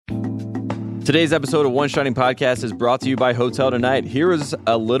Today's episode of One Shining Podcast is brought to you by Hotel Tonight. Here is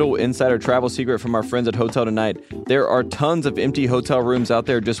a little insider travel secret from our friends at Hotel Tonight. There are tons of empty hotel rooms out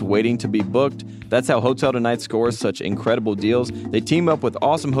there just waiting to be booked. That's how Hotel Tonight scores such incredible deals. They team up with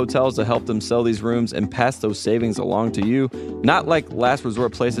awesome hotels to help them sell these rooms and pass those savings along to you. Not like last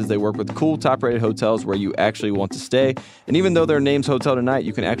resort places, they work with cool top-rated hotels where you actually want to stay. And even though their name's Hotel Tonight,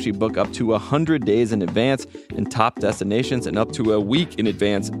 you can actually book up to 100 days in advance in top destinations and up to a week in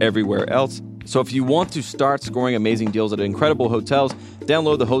advance everywhere else. So if you want to start scoring amazing deals at incredible hotels,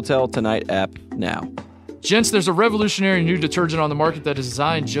 download the Hotel Tonight app now. Gents, there's a revolutionary new detergent on the market that is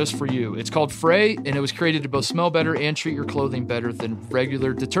designed just for you. It's called Frey, and it was created to both smell better and treat your clothing better than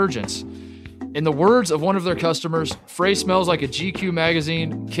regular detergents. In the words of one of their customers, Frey smells like a GQ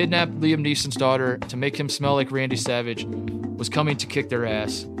magazine kidnapped Liam Neeson's daughter to make him smell like Randy Savage was coming to kick their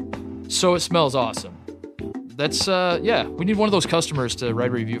ass. So it smells awesome. That's we need one of those customers to write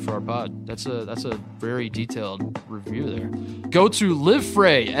a review for our pod. That's a very detailed review there. Go to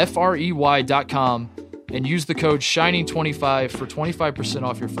livefrey.com and use the code SHINING25 for 25%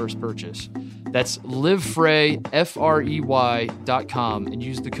 off your first purchase. That's livefrey.com and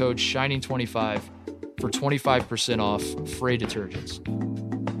use the code SHINING25 for 25% off Frey detergents.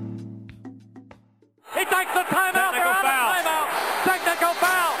 He takes the timeout. Technical foul. Technical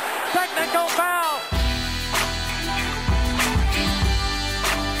foul. Technical foul.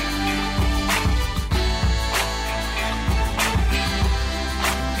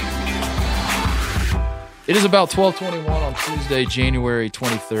 It is about 12:21 on Tuesday, January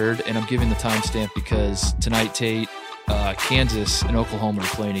 23rd, and I'm giving the timestamp because tonight, Tate, Kansas and Oklahoma are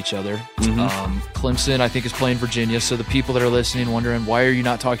playing each other. Clemson, I think, is playing Virginia. So the people that are listening, wondering, why are you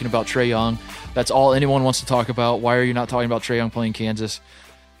not talking about Trae Young? That's all anyone wants to talk about. Why are you not talking about Trae Young playing Kansas?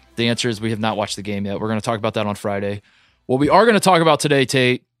 The answer is we have not watched the game yet. We're going to talk about that on Friday. What we are going to talk about today,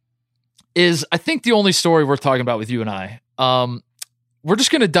 Tate, is I think the only story worth talking about with you and I. We're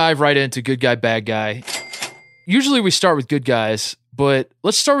just going to dive right into good guy, bad guy. Usually we start with good guys, but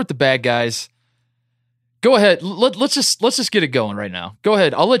let's start with the bad guys. Go ahead. Let's just get it going right now. Go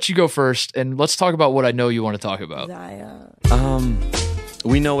ahead. I'll let you go first, and let's talk about what I know you want to talk about.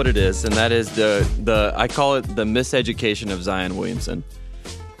 We know what it is, and that is the I call it the miseducation of Zion Williamson,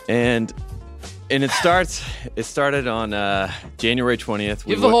 and it started on January 20th.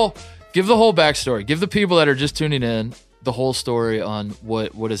 Give the whole backstory. Give the people that are just tuning in the whole story on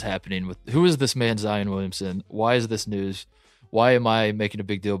what is happening with who is this man Zion Williamson? Why is this news? Why am I making a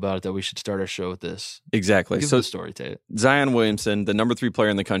big deal about it that we should start our show with this? Exactly. Give the story, Tate. Zion Williamson, the number 3 player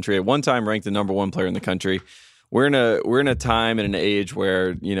in the country, at one time ranked the number 1 player in the country. We're in a time and an age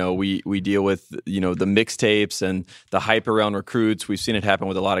where, we deal with, the mixtapes and the hype around recruits. We've seen it happen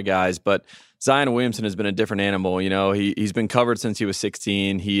with a lot of guys, but Zion Williamson has been a different animal. He's been covered since he was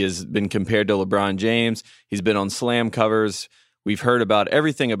 16. He has been compared to LeBron James. He's been on Slam covers. We've heard about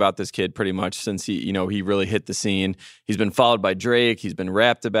everything about this kid pretty much since he really hit the scene. He's been followed by Drake. He's been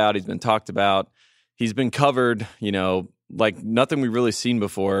rapped about. He's been talked about. He's been covered, like nothing we've really seen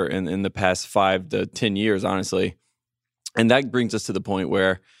before in the past 5 to 10 years, honestly. And that brings us to the point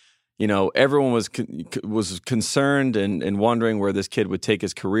where, everyone was concerned and wondering where this kid would take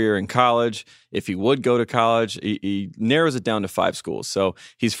his career in college. If he would go to college, he narrows it down to 5 schools. So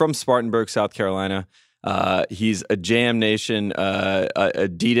he's from Spartanburg, South Carolina. He's a Jam Nation,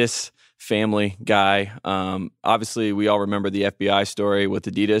 Adidas family guy. Obviously, we all remember the FBI story with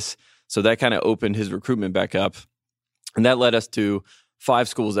Adidas. So that kind of opened his recruitment back up. And that led us to 5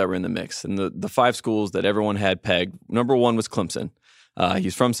 schools that were in the mix. And the 5 schools that everyone had pegged, number 1 was Clemson.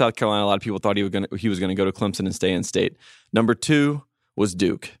 He's from South Carolina. A lot of people thought he was going to go to Clemson and stay in state. Number 2 was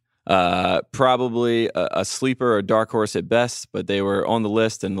Duke. Probably a sleeper or a dark horse at best, but they were on the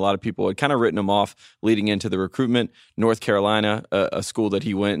list, and a lot of people had kind of written him off leading into the recruitment. North Carolina, a school that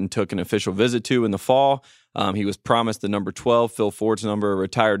he went and took an official visit to in the fall. He was promised the number 12, Phil Ford's number, a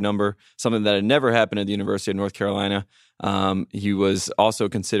retired number, something that had never happened at the University of North Carolina. He was also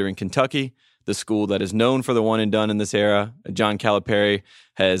considering Kentucky, the school that is known for the one and done in this era. John Calipari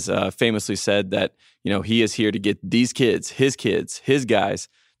has famously said that, he is here to get these kids, his guys,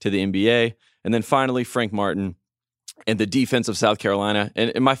 to the NBA. And then finally, Frank Martin and the defense of South Carolina.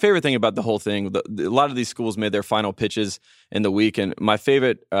 And my favorite thing about the whole thing, a lot of these schools made their final pitches in the week. And my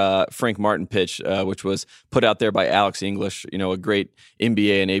favorite Frank Martin pitch, which was put out there by Alex English, a great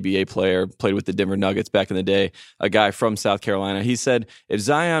NBA and ABA player, played with the Denver Nuggets back in the day, a guy from South Carolina. He said, if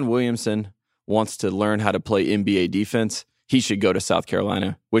Zion Williamson wants to learn how to play NBA defense, he should go to South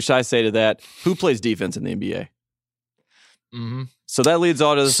Carolina, which I say to that, who plays defense in the NBA? Mm-hmm. So that leads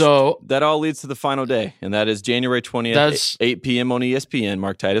all to that all leads to the final day, and that is January 20th, 8 p.m. on ESPN.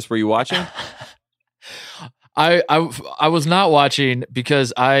 Mark Titus, were you watching? I was not watching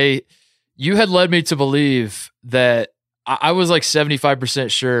because you had led me to believe that I was like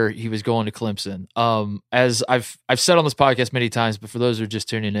 75% sure he was going to Clemson. As I've said on this podcast many times, but for those who are just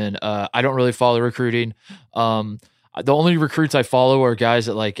tuning in, I don't really follow recruiting. The only recruits I follow are guys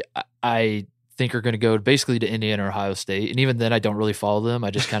that like I think are going to go basically to Indiana or Ohio State, and even then I don't really follow them.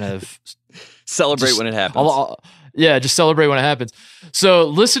 I just kind of celebrate when it happens. Just celebrate when it happens. So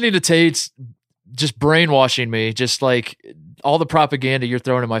listening to Tate's just brainwashing me, just like all the propaganda you're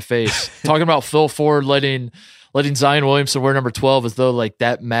throwing in my face, talking about Phil Ford letting Zion Williamson wear number 12 as though like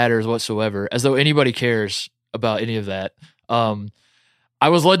that matters whatsoever, as though anybody cares about any of that. I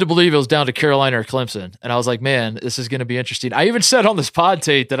was led to believe it was down to Carolina or Clemson, and I was like, man, this is going to be interesting. I even said on this pod,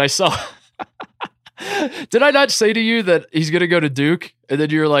 Tate, that I saw. Did I not say to you that he's going to go to Duke? And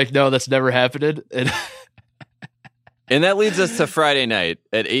then you were like, no, that's never happened. And that leads us to Friday night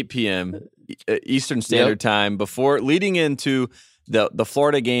at 8 p.m. Eastern Standard Time, leading into the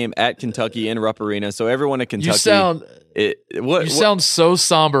Florida game at Kentucky in Rupp Arena. So everyone at Kentucky, you sound so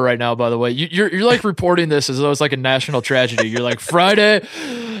somber right now. By the way, you're like reporting this as though it's like a national tragedy. You're like Friday,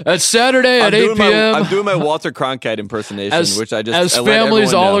 at Saturday at 8 p.m. I'm doing my Walter Cronkite impersonation, which I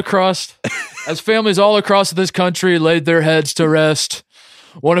families all across this country laid their heads to rest.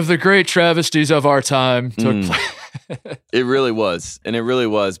 One of the great travesties of our time took place. It really was. And it really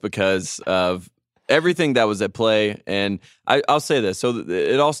was because of everything that was at play. And I'll say this. So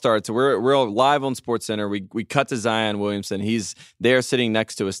it all starts. We're all live on SportsCenter. We cut to Zion Williamson. He's there sitting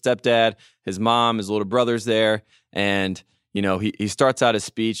next to his stepdad, his mom, his little brother's there. And, you know, he starts out his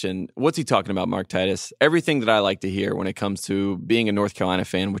speech. And what's he talking about, Mark Titus? Everything that I like to hear when it comes to being a North Carolina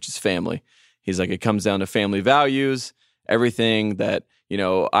fan, which is family. He's like, it comes down to family values, everything that, you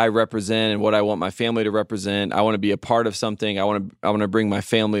know, I represent and what I want my family to represent. I want to be a part of something. I want to bring my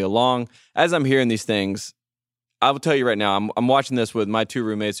family along. As I'm hearing these things, I will tell you right now, I'm watching this with my two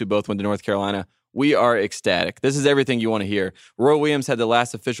roommates who both went to North Carolina. We are ecstatic. This is everything you want to hear. Roy Williams had the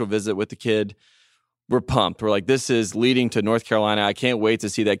last official visit with the kid. We're pumped. We're like, this is leading to North Carolina. I can't wait to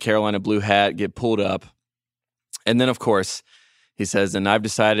see that Carolina blue hat get pulled up. And then, of course, he says, and I've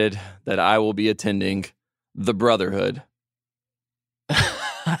decided that I will be attending the Brotherhood.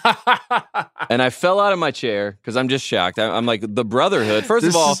 And I fell out of my chair because I'm just shocked. I'm like, the Brotherhood. First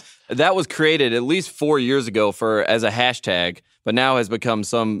of all, that was created at least 4 years ago as a hashtag, but now has become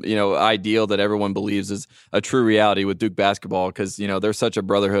some, you know, ideal that everyone believes is a true reality with Duke basketball because, you know, they're such a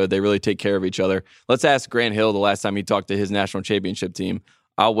brotherhood. They really take care of each other. Let's ask Grant Hill the last time he talked to his national championship team.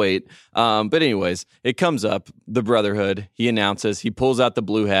 I'll wait. But anyways, it comes up, the Brotherhood. He announces, he pulls out the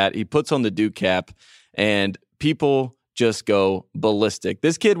blue hat, he puts on the Duke cap, and people just go ballistic.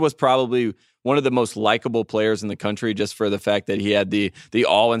 This kid was probably one of the most likable players in the country just for the fact that he had the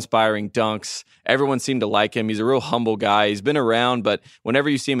awe-inspiring dunks. Everyone seemed to like him. He's a real humble guy. He's been around, but whenever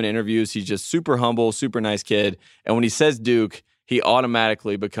you see him in interviews, he's just super humble, super nice kid. And when he says Duke, he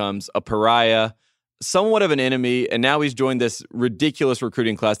automatically becomes a pariah, somewhat of an enemy, and now he's joined this ridiculous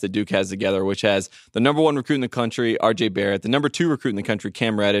recruiting class that Duke has together, which has the number 1 recruit in the country, R.J. Barrett, the number 2 recruit in the country,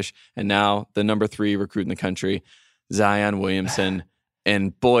 Cam Reddish, and now the number 3 recruit in the country, Zion Williamson.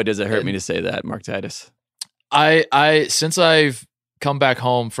 And boy, does it hurt me to say that, Mark Titus. Since I've come back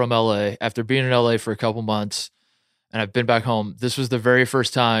home from LA after being in LA for a couple months, and I've been back home, this was the very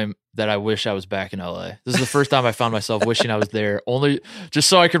first time that I wish I was back in LA. This is the first time I found myself wishing I was there, only just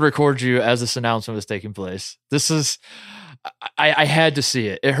so I could record you as this announcement was taking place. I had to see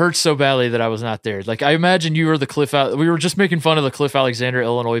it. It hurts so badly that I was not there. Like, I imagine you were we were just making fun of the Cliff Alexander,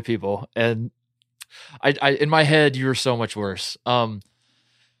 Illinois people, and I in my head, you were so much worse.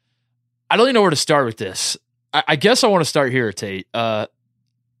 I don't even know where to start with this. I guess I want to start here, Tate.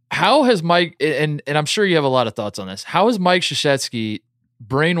 How has Mike, and I'm sure you have a lot of thoughts on this, how has Mike Krzyzewski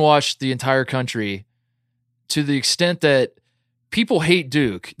brainwashed the entire country to the extent that people hate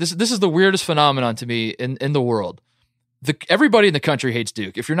Duke? This is the weirdest phenomenon to me in the world. Everybody in the country hates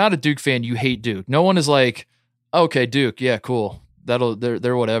Duke. If you're not a Duke fan, you hate Duke. No one is like, okay, Duke, yeah, cool.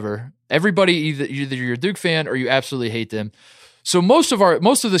 They're whatever. Everybody, either you're a Duke fan or you absolutely hate them. So most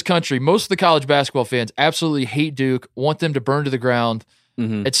of this country, most of the college basketball fans absolutely hate Duke, want them to burn to the ground,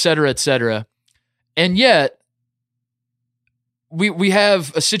 et cetera, et cetera. And yet we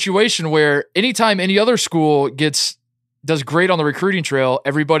have a situation where anytime any other school does great on the recruiting trail,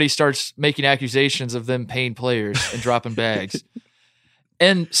 everybody starts making accusations of them paying players and dropping bags.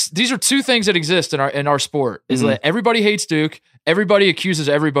 And these are two things that exist in our sport, is that everybody hates Duke, everybody accuses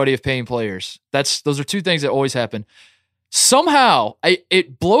everybody of paying players. Those are two things that always happen. Somehow,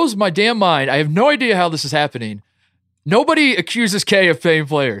 it blows my damn mind. I have no idea how this is happening. nobody accuses K of paying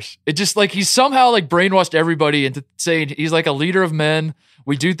players. It just like he's somehow like brainwashed everybody into saying he's like a leader of men.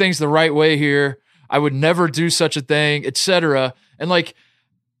 We do things the right way here. I would never do such a thing, etc. And like,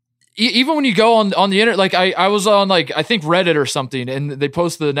 even when you go on the internet, like I was on like, I think Reddit or something, and they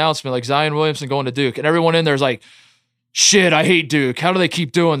posted the announcement like Zion Williamson going to Duke, and everyone in there is like, shit, I hate Duke. How do they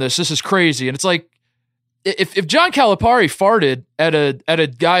keep doing this? This is crazy. And it's like, if John Calipari farted at a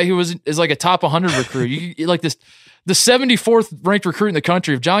guy who is like a top 100 recruit, you like this, the 74th ranked recruit in the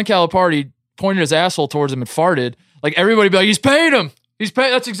country, if John Calipari pointed his asshole towards him and farted, like everybody would be like, he's paying him. He's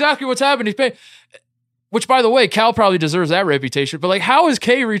paying. That's exactly what's happened. He's paying. Which, by the way, Cal probably deserves that reputation. But like, how has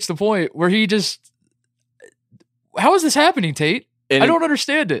K reached the point where he just? How is this happening, Tate? I don't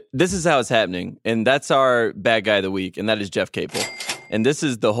understand it. This is how it's happening, and that's our bad guy of the week, and that is Jeff Capel. And this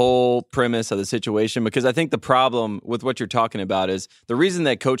is the whole premise of the situation, because I think the problem with what you're talking about is the reason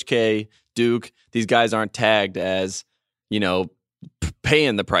that Coach K, Duke, these guys aren't tagged as,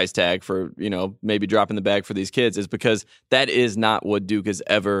 paying the price tag for, maybe dropping the bag for these kids is because that is not what Duke has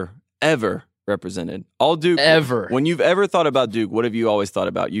ever represented. All Duke ever. When you've ever thought about Duke, what have you always thought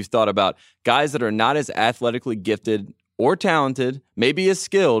about? You've thought about guys that are not as athletically gifted or talented, maybe as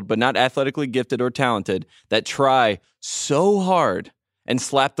skilled, but not athletically gifted or talented, that try so hard and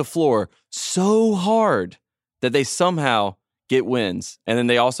slap the floor so hard that they somehow get wins. And then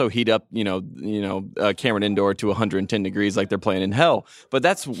they also heat up, Cameron Indoor to 110 degrees like they're playing in hell. But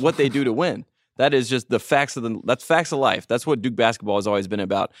that's what they do to win. That is just facts of life. That's what Duke basketball has always been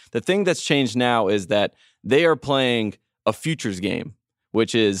about. The thing that's changed now is that they are playing a futures game,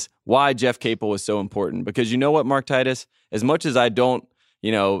 which is why Jeff Capel is so important. Because you know what, Mark Titus? As much as I don't,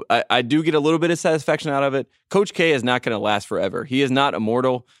 I do get a little bit of satisfaction out of it, Coach K is not going to last forever. He is not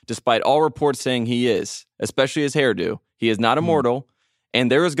immortal, despite all reports saying he is, especially his hairdo. He is not immortal,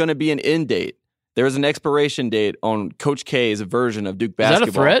 and there is going to be an end date. There is an expiration date on Coach K's version of Duke basketball.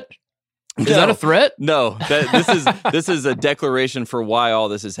 Is that a threat? Is that a threat? No, this is a declaration for why all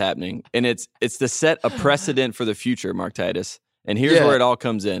this is happening, and it's to set a precedent for the future, Mark Titus. And here's where it all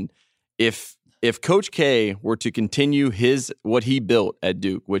comes in. If Coach K were to continue what he built at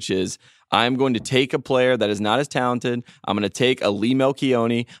Duke, which is I'm going to take a player that is not as talented, I'm going to take a Lee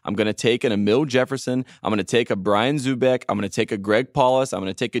Melchione, I'm going to take an Emil Jefferson, I'm going to take a Brian Zubek, I'm going to take a Greg Paulus, I'm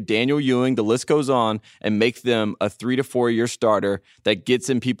going to take a Daniel Ewing, the list goes on, and make them a 3 to 4 year starter that gets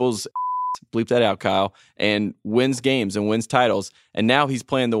in people's bleep that out, Kyle, and wins games and wins titles. And now he's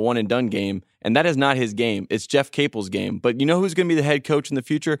playing the one and done game, and that is not his game. It's Jeff Capel's game. But you know who's going to be the head coach in the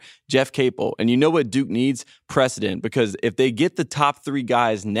future? Jeff Capel. And you know what Duke needs? Precedent. Because if they get the top 3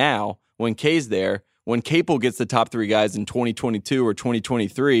 guys now, when K's there, when Capel gets the top 3 guys in 2022 or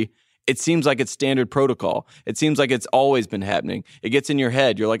 2023, it seems like it's standard protocol. It seems like it's always been happening. It gets in your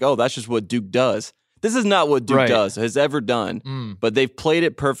head. You're like, oh, that's just what Duke does. This is not what Duke has ever done, but they've played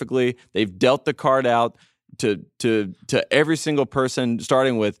it perfectly. They've dealt the card out to every single person,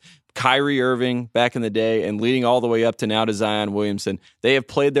 starting with Kyrie Irving back in the day and leading all the way up to now to Zion Williamson. They have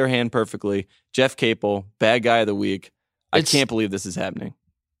played their hand perfectly. Jeff Capel, bad guy of the week. I can't believe this is happening.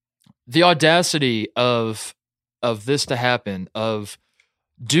 The audacity of this to happen, of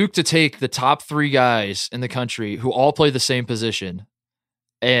Duke to take the top 3 guys in the country who all play the same position,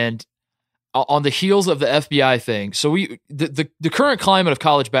 and on the heels of the FBI thing. So the current climate of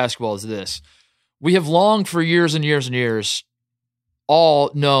college basketball is this. We have longed for years and years and years,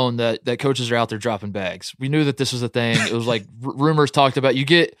 all known that coaches are out there dropping bags. We knew that this was a thing. It was like rumors talked about. You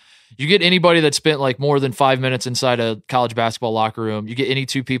get anybody that spent like more than 5 minutes inside a college basketball locker room. You get any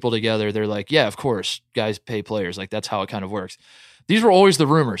 2 people together. They're like, yeah, of course, guys pay players. Like that's how it kind of works. These were always the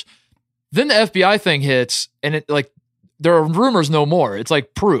rumors. Then the FBI thing hits, and it like, there are rumors no more. It's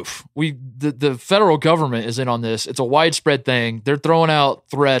like proof. The federal government is in on this. It's a widespread thing. They're throwing out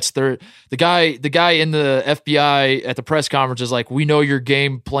threats. The guy in the FBI at the press conference is like, we know your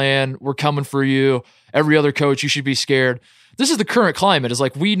game plan. We're coming for you. Every other coach, you should be scared. This is the current climate. It's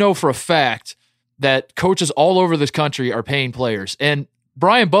like, we know for a fact that coaches all over this country are paying players. And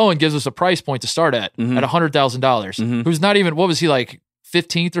Brian Bowen gives us a price point to start at $100,000, who's not even, what was he like,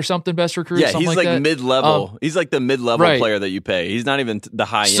 15th or something best recruit? Yeah, he's like mid-level. He's like the mid-level player that you pay. He's not even the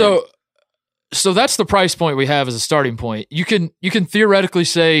high end. So that's the price point we have as a starting point. You can theoretically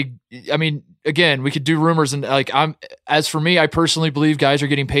say, I mean, again, we could do rumors, and like as for me, I personally believe guys are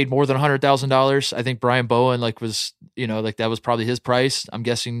getting paid more than $100,000. I think Brian Bowen was that was probably his price. I'm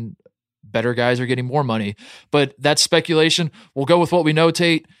guessing better guys are getting more money, but that's speculation. We'll go with what we know,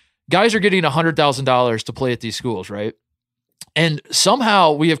 Tate. Guys are getting $100,000 to play at these schools, right? And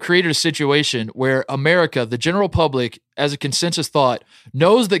somehow we have created a situation where America, the general public, as a consensus thought,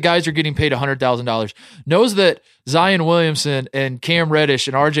 knows that guys are getting paid $100,000, knows that Zion Williamson and Cam Reddish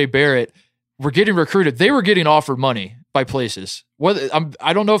and RJ Barrett were getting recruited. They were getting offered money by places.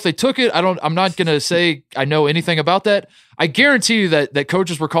 I don't know if they took it. I'm not going to say I know anything about that. I guarantee you that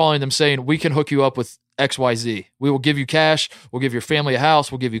coaches were calling them saying, we can hook you up with XYZ. We will give you cash. We'll give your family a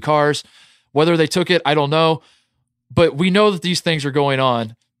house. We'll give you cars. Whether they took it, I don't know. But we know that these things are going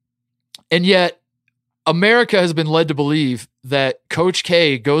on. And yet, America has been led to believe that Coach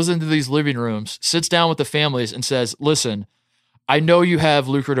K goes into these living rooms, sits down with the families, and says, listen, I know you have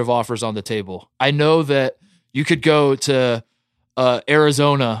lucrative offers on the table. I know that you could go to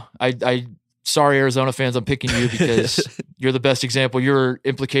Arizona. Sorry, Arizona fans, I'm picking you because you're the best example. You're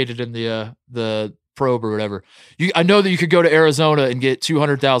implicated in the probe or whatever. I know that you could go to Arizona and get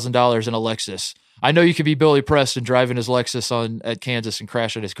 $200,000 in a Lexus. I know you could be Billy Preston driving his Lexus at Kansas and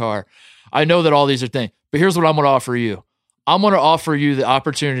crashing his car. I know that all these are things, but here's what I'm going to offer you. I'm going to offer you the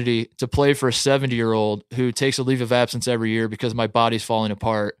opportunity to play for a 70-year-old who takes a leave of absence every year because my body's falling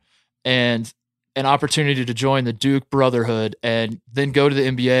apart, and an opportunity to join the Duke Brotherhood and then go to the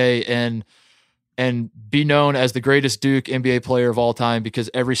NBA and be known as the greatest Duke NBA player of all time because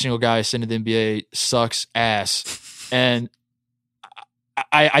every single guy sent to the NBA sucks ass. And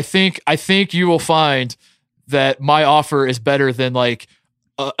I think you will find that my offer is better than like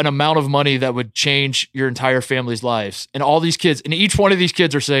an amount of money that would change your entire family's lives. And all these kids, and each one of these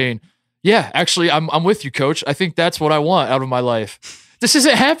kids are saying, yeah, actually, I'm with you, coach. I think that's what I want out of my life. This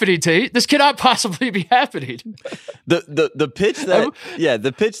isn't happening, Tate. This cannot possibly be happening. The pitch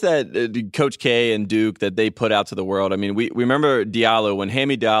that Coach K and Duke that they put out to the world. I mean, we remember Diallo when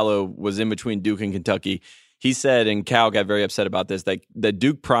Hammy Diallo was in between Duke and Kentucky. He said, and Cal got very upset about this, that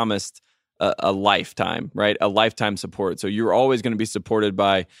Duke promised a lifetime, right? A lifetime support. So you're always going to be supported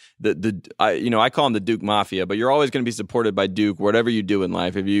by I call them the Duke Mafia, but you're always going to be supported by Duke, whatever you do in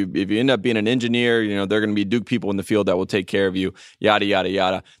life. If you end up being an engineer, there are going to be Duke people in the field that will take care of you, yada, yada,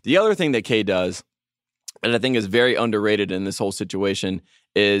 yada. The other thing that K does, and I think is very underrated in this whole situation,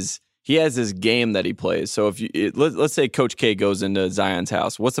 is he has this game that he plays. So let's say Coach K goes into Zion's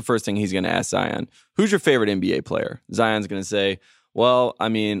house, what's the first thing he's going to ask Zion? Who's your favorite NBA player? Zion's going to say, well, I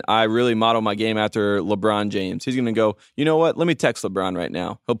mean, I really model my game after LeBron James. He's going to go, you know what? Let me text LeBron right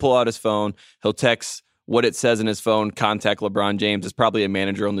now. He'll pull out his phone. He'll text what it says in his phone, contact LeBron James. It's probably a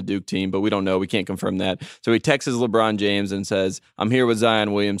manager on the Duke team, but we don't know. We can't confirm that. So he texts LeBron James and says, I'm here with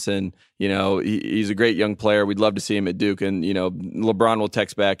Zion Williamson. He's a great young player. We'd love to see him at Duke. And, LeBron will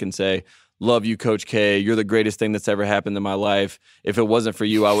text back and say, love you, Coach K. You're the greatest thing that's ever happened in my life. If it wasn't for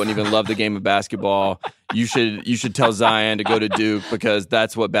you, I wouldn't even love the game of basketball. You should tell Zion to go to Duke because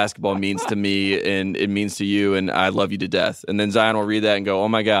that's what basketball means to me and it means to you, and I love you to death. And then Zion will read that and go, oh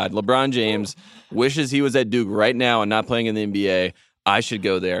my God, LeBron James wishes he was at Duke right now and not playing in the NBA. I should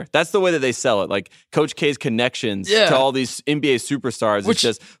go there. That's the way that they sell it. Like Coach K's connections to all these NBA superstars is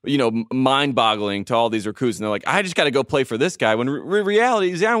just, mind-boggling to all these recruits. And they're like, I just got to go play for this guy. When in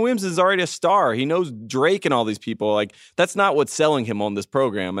reality, Zion Williamson is already a star. He knows Drake and all these people. Like, that's not what's selling him on this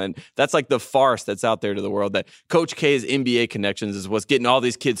program. And that's like the farce that's out there to the world, that Coach K's NBA connections is what's getting all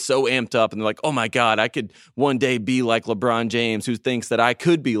these kids so amped up. And they're like, oh my God, I could one day be like LeBron James, who thinks that I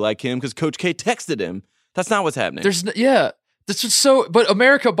could be like him because Coach K texted him. That's not what's happening. This is but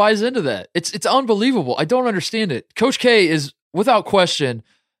America buys into that. It's unbelievable. I don't understand it. Coach K is without question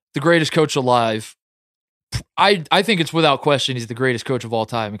the greatest coach alive. I think it's without question he's the greatest coach of all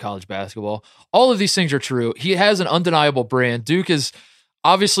time in college basketball. All of these things are true. He has an undeniable brand. Duke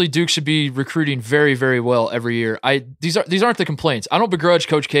should be recruiting very, very well every year. These aren't the complaints. I don't begrudge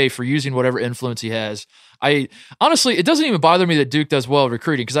Coach K for using whatever influence he has. Honestly, it doesn't even bother me that Duke does well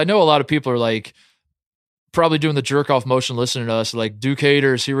recruiting, because I know a lot of people are like, probably doing the jerk off motion listening to us, like, Duke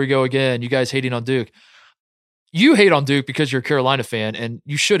haters, here we go again. You guys hating on Duke. You hate on Duke because you're a Carolina fan, and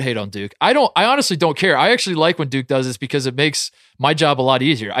you should hate on Duke. I honestly don't care. I actually like when Duke does this because it makes my job a lot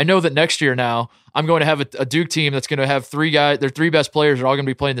easier. I know that next year now I'm going to have a Duke team that's going to have their three best players are all going to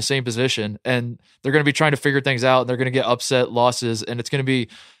be playing the same position, and they're going to be trying to figure things out, and they're going to get upset losses, and it's going to be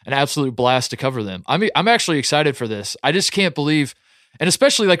an absolute blast to cover them. I'm actually excited for this. I just can't believe. And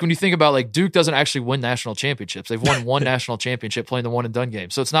especially like when you think about like Duke doesn't actually win national championships. They've won one national championship playing the one and done game.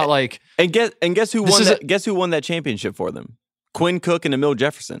 So it's not like guess who won that championship for them? Quinn Cook and Emil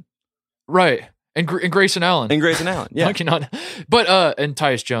Jefferson. Right. And Grayson Allen. Yeah. But and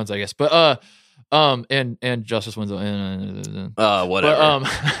Tyus Jones, I guess. But And Justice Winslow and whatever.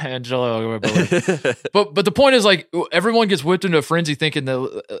 Angelo. but the point is, like, everyone gets whipped into a frenzy thinking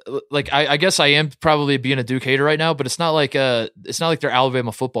that, like, I guess I am probably being a Duke hater right now, but it's not like they're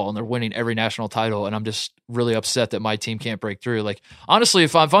Alabama football and they're winning every national title, and I'm just really upset that my team can't break through. Like, honestly,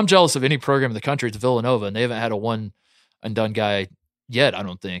 if I'm jealous of any program in the country, it's Villanova, and they haven't had a one and done guy yet, I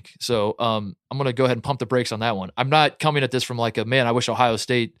don't think. So I'm going to go ahead and pump the brakes on that one. I'm not coming at this from like man, I wish Ohio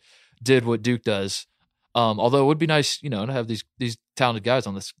State did what Duke does. Although it would be nice, to have these talented guys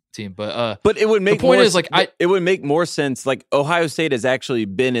on this team. But it would make the point more, is, like, it would make more sense. Like, Ohio State has actually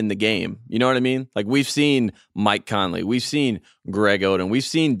been in the game. You know what I mean? Like, we've seen Mike Conley, we've seen Greg Oden, we've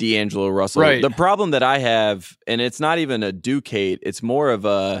seen D'Angelo Russell. Right. The problem that I have, and it's not even a Duke hate, it's more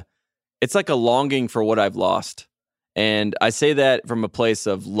of it's like a longing for what I've lost. And I say that from a place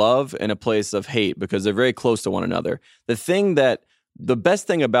of love and a place of hate because they're very close to one another. The best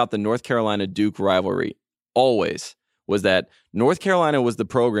thing about the North Carolina-Duke rivalry always was that North Carolina was the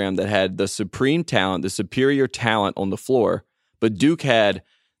program that had the supreme talent, the superior talent on the floor, but Duke had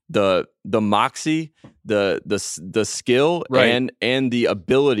the moxie, the skill, right, and the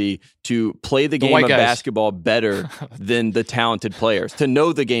ability to play the game of basketball better than the talented players, to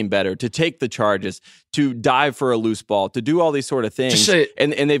know the game better, to take the charges, to dive for a loose ball, to do all these sort of things. Just say it.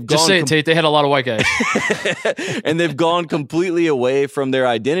 And they've gone. Just say it, Tate. They had a lot of white guys, and they've gone completely away from their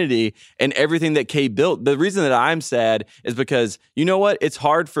identity and everything that K built. The reason that I'm sad is because, you know what? It's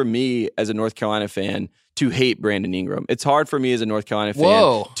hard for me as a North Carolina fan to hate Brandon Ingram. It's hard for me as a North Carolina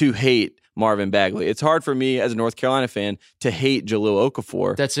fan to hate Marvin Bagley. It's hard for me as a North Carolina fan to hate Jahlil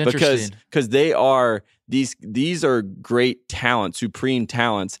Okafor. That's interesting. Because they are these are great talents, supreme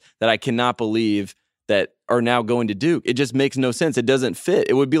talents that I cannot believe that are now going to Duke. It just makes no sense. It doesn't fit.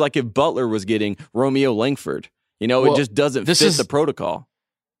 It would be like if Butler was getting Romeo Langford. It just doesn't fit the protocol.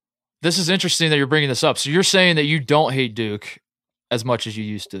 This is interesting that you're bringing this up. So you're saying that you don't hate Duke as much as you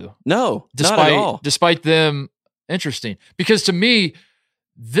used to. No, not at all. Despite them, interesting. Because to me,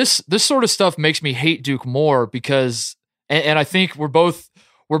 this sort of stuff makes me hate Duke more because, and I think we're both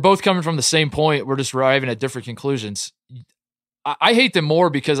coming from the same point. We're just arriving at different conclusions. I hate them more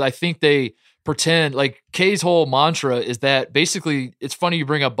because I think they pretend, like, K's whole mantra is that basically, it's funny you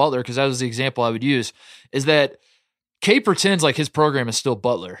bring up Butler because that was the example I would use, is that K pretends like his program is still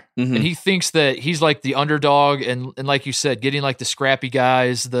Butler, and he thinks that he's like the underdog, and like you said, getting like the scrappy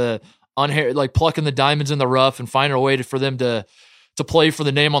guys, like plucking the diamonds in the rough and finding a way for them to play for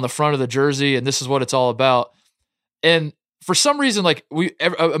the name on the front of the jersey, and this is what it's all about. And for some reason, like,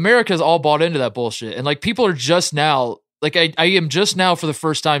 America's all bought into that bullshit, and like people are just now, like I am just now for the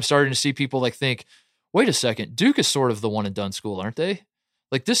first time starting to see people like think, wait a second, Duke is sort of the one and done school, aren't they?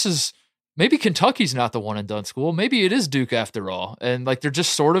 Like, this is. Maybe Kentucky's not the one and done school. Maybe it is Duke after all. And like, they're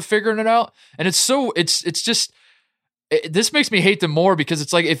just sort of figuring it out. And this makes me hate them more because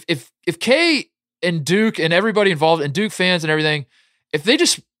it's like, if K and Duke and everybody involved and Duke fans and everything, if they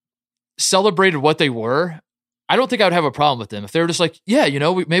just celebrated what they were, I don't think I would have a problem with them. If they were just like, yeah,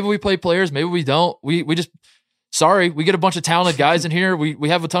 maybe we play players, maybe we don't. We just, sorry, we get a bunch of talented guys in here. We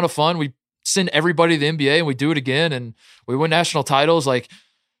have a ton of fun. We send everybody to the NBA and we do it again and we win national titles. Like,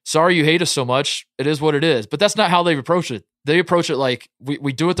 sorry you hate us so much. It is what it is. But that's not how they approach it. They approach it like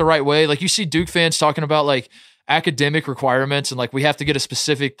we do it the right way. Like, you see Duke fans talking about like academic requirements and like we have to get a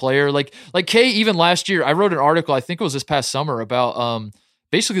specific player. Like K, even last year, I wrote an article, I think it was this past summer, about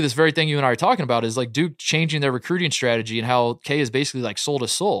basically this very thing you and I are talking about is like Duke changing their recruiting strategy and how K is basically like sold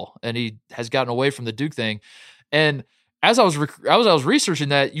his soul and he has gotten away from the Duke thing. And as I was researching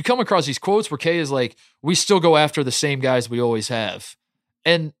that, you come across these quotes where K is like, we still go after the same guys we always have.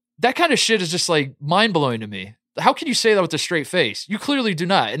 And that kind of shit is just like mind blowing to me. How can you say that with a straight face? You clearly do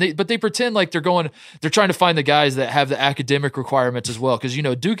not. But they pretend like they're trying to find the guys that have the academic requirements as well. Cause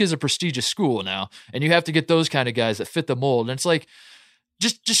Duke is a prestigious school now and you have to get those kind of guys that fit the mold. And it's like,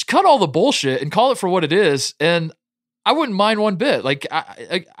 just cut all the bullshit and call it for what it is. And I wouldn't mind one bit. Like,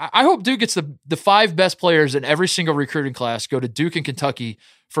 I hope Duke gets the 5 best players in every single recruiting class go to Duke and Kentucky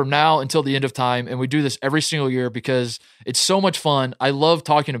from now until the end of time. And we do this every single year because it's so much fun. I love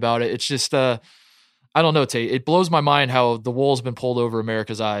talking about it. It's just, I don't know, Tate. It blows my mind how the wool's been pulled over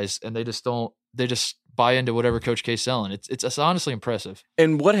America's eyes and they just buy into whatever Coach K's selling. It's honestly impressive.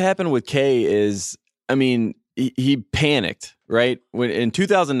 And what happened with K is, I mean, he panicked, right? When in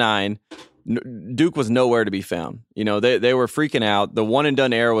 2009, Duke was nowhere to be found. They were freaking out. The one and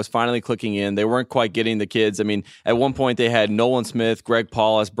done era was finally clicking in. They weren't quite getting the kids. I mean, at one point they had Nolan Smith, Greg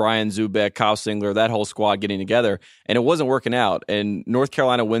Paulus, Brian Zubek, Kyle Singler, that whole squad getting together, and it wasn't working out. And North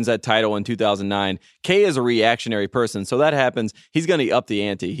Carolina wins that title in 2009. K is a reactionary person, so that happens. He's going to up the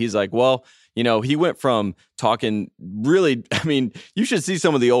ante. He's like, well, you know, he went from talking really, I mean, you should see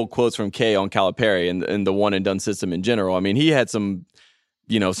some of the old quotes from K on Calipari and the one and done system in general. I mean, he had some,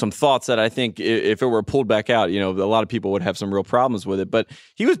 you know, some thoughts that I think if it were pulled back out, you know, a lot of people would have some real problems with it. But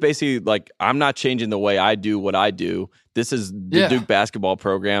he was basically like, I'm not changing the way I do what I do. This is the Duke basketball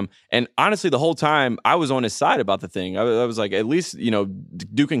program. And honestly, the whole time I was on his side about the thing. I was like, at least, you know,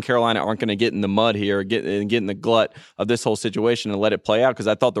 Duke and Carolina aren't going to get in the mud here, get in the glut of this whole situation and let it play out, because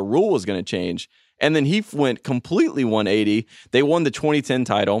I thought the rule was going to change. And then he went completely 180. They won the 2010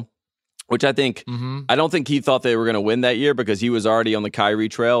 title, which I think, I don't think he thought they were going to win that year, because he was already on the Kyrie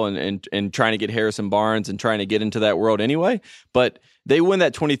trail and trying to get Harrison Barnes and trying to get into that world anyway. But they win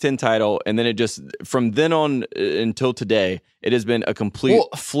that 2010 title, and then it just, from then on until today, it has been a complete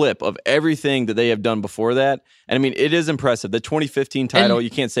flip of everything that they have done before that. And I mean, it is impressive. The 2015 title, you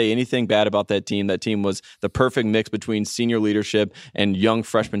can't say anything bad about that team. That team was the perfect mix between senior leadership and young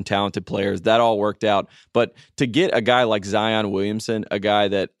freshman talented players. That all worked out. But to get a guy like Zion Williamson, a guy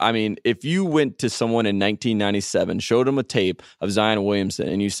that, I mean, if you went to someone in 1997, showed him a tape of Zion Williamson,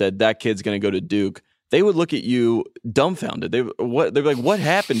 and you said, that kid's going to go to Duke, they would look at you dumbfounded. They're like, what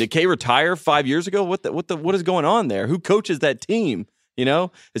happened? Did K retire 5 years ago? What is going on there? Who coaches that team? You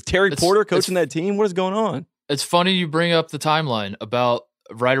know, is Terry Porter coaching that team? What is going on? It's funny you bring up the timeline about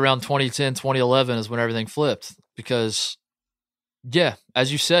right around 2010, 2011 is when everything flipped, because yeah,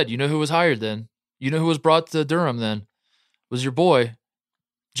 as you said, you know who was hired then. You know who was brought to Durham then. It was your boy,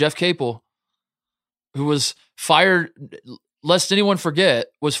 Jeff Capel, who was fired, lest anyone forget,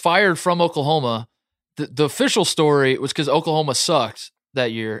 was fired from Oklahoma. The official story was because Oklahoma sucked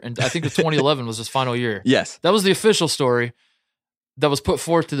that year, and I think the 2011 was his final year. Yes. That was the official story that was put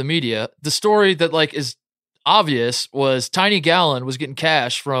forth to the media. The story that like is obvious was Tiny Gallon was getting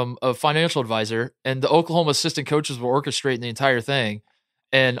cash from a financial advisor, and the Oklahoma assistant coaches were orchestrating the entire thing.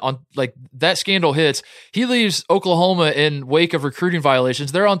 And on like that scandal hits, he leaves Oklahoma in wake of recruiting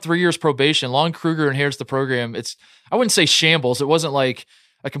violations. They're on 3 years probation. Lon Kruger inherits the program. I wouldn't say shambles. It wasn't like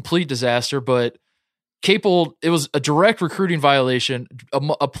a complete disaster, but Capel, it was a direct recruiting violation,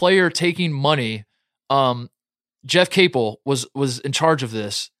 a player taking money. Jeff Capel was in charge of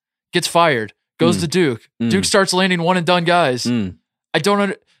this, gets fired, goes to Duke. Duke starts landing one and done guys. I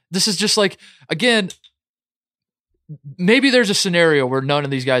don't this is just like, again, maybe there's a scenario where none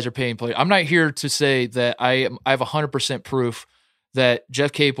of these guys are paying players. I'm not here to say that I have 100% proof that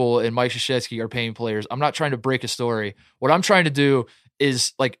Jeff Capel and Mike Krzyzewski are paying players. I'm not trying to break a story. What I'm trying to do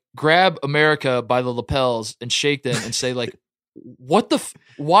is like grab America by the lapels and shake them and say like,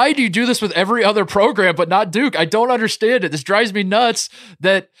 why do you do this with every other program but not Duke? I don't understand it. This drives me nuts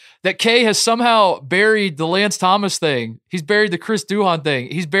that K has somehow buried the Lance Thomas thing. He's buried the Chris Duhon thing.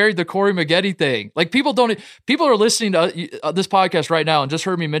 He's buried the Corey Maggette thing. Like people are listening to this podcast right now and just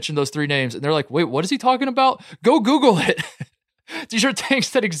heard me mention those three names. And they're like, wait, what is he talking about? Go Google it. These are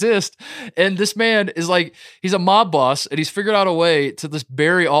things that exist. And this man is like, he's a mob boss, and he's figured out a way to just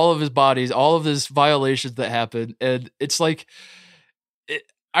bury all of his bodies, all of his violations that happen. And it's like,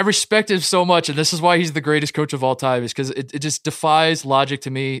 I respect him so much. And this is why he's the greatest coach of all time, is because it just defies logic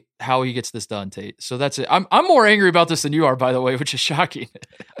to me how he gets this done, Tate. So that's it. I'm more angry about this than you are, by the way, which is shocking.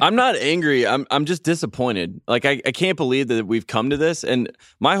 I'm not angry. I'm just disappointed. Like, I can't believe that we've come to this. And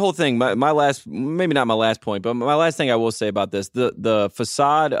my whole thing, my last, maybe not my last point, but my last thing I will say about this, the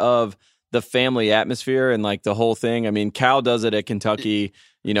facade of the family atmosphere and like the whole thing. I mean, Cal does it at Kentucky.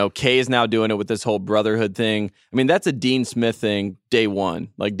 You know, Kay is now doing it with this whole brotherhood thing. I mean, that's a Dean Smith thing day one.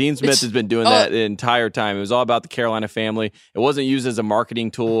 Like, Dean Smith has been doing that the entire time. It was all about the Carolina family. It wasn't used as a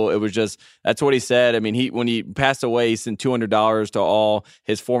marketing tool. It was just, that's what he said. I mean, when he passed away, he sent $200 to all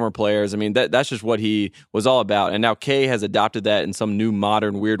his former players. I mean, that's just what he was all about. And now Kay has adopted that in some new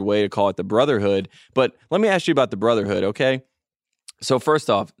modern weird way to call it the brotherhood. But let me ask you about the brotherhood, okay? So first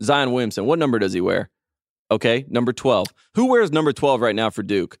off, Zion Williamson, what number does he wear? Okay, number 12. Who wears number 12 right now for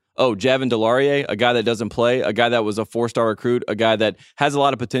Duke? Oh, Javin DeLaurier, a guy that doesn't play, a guy that was a 4-star recruit, a guy that has a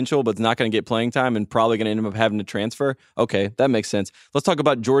lot of potential but's not going to get playing time and probably going to end up having to transfer. Okay, that makes sense. Let's talk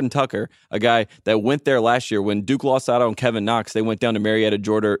about Jordan Tucker, a guy that went there last year when Duke lost out on Kevin Knox. They went down to Marietta,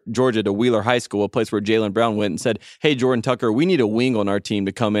 Georgia to Wheeler High School, a place where Jaylen Brown went, and said, hey, Jordan Tucker, we need a wing on our team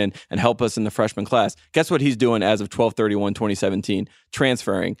to come in and help us in the freshman class. Guess what he's doing as of 12/31/2017?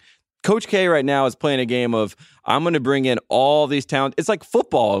 Transferring. Coach K right now is playing a game of, I'm going to bring in all these talent. It's like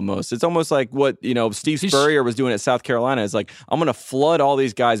football almost. It's almost like what, Steve Spurrier was doing at South Carolina. It's like, I'm going to flood all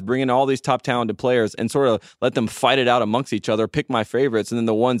these guys, bring in all these top talented players and sort of let them fight it out amongst each other, pick my favorites, and then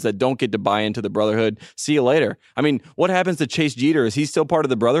the ones that don't get to buy into the brotherhood, see you later. I mean, what happens to Chase Jeter? Is he still part of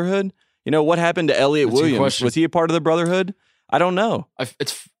the brotherhood? What happened to Elliott Williams? Was he a part of the brotherhood? I don't know.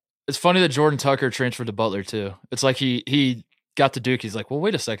 It's funny that Jordan Tucker transferred to Butler too. It's like he got to Duke. He's like, well,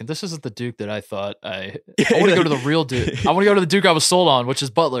 wait a second. This isn't the Duke that I thought I want to go to the real Duke. I want to go to the Duke I was sold on, which is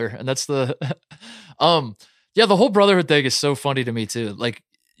Butler. And that's the, yeah, the whole brotherhood thing is so funny to me too. Like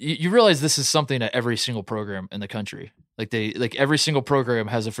you realize this is something at every single program in the country. Like every single program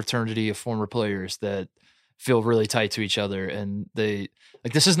has a fraternity of former players that feel really tight to each other. And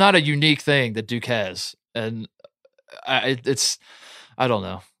this is not a unique thing that Duke has. And I don't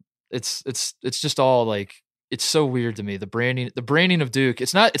know. It's just all like, it's so weird to me. The branding of Duke.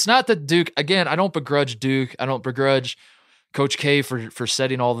 It's not that Duke, again, I don't begrudge Duke. I don't begrudge Coach K for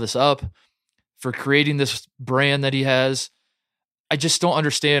setting all this up, for creating this brand that he has. I just don't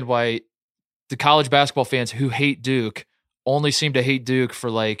understand why the college basketball fans who hate Duke only seem to hate Duke for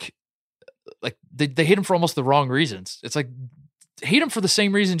like they hate him for almost the wrong reasons. It's like, hate him for the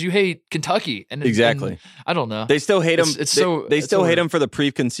same reasons you hate Kentucky. And exactly. And I don't know. They still hate him. They still hate him for the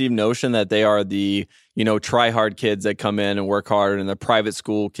preconceived notion that they are the, try hard kids that come in and work hard and the private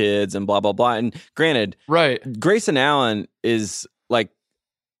school kids and blah, blah, blah. And granted, right. Grayson Allen is like,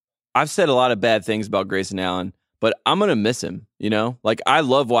 I've said a lot of bad things about Grayson Allen, but I'm going to miss him. Like I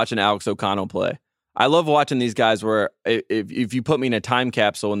love watching Alex O'Connell play. I love watching these guys where if you put me in a time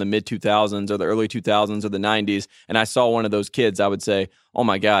capsule in the mid 2000s or the early 2000s or the 90s and I saw one of those kids, I would say, oh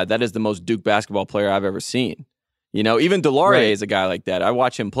my God, that is the most Duke basketball player I've ever seen. Even DeLaurier is a guy like that. I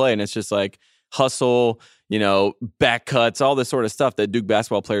watch him play and it's just like hustle, back cuts, all this sort of stuff that Duke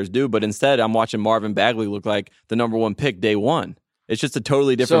basketball players do. But instead, I'm watching Marvin Bagley look like the number one pick day one. It's just a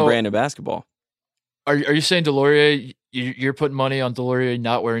totally different brand of basketball. Are you saying DeLaurier, you're putting money on DeLaurier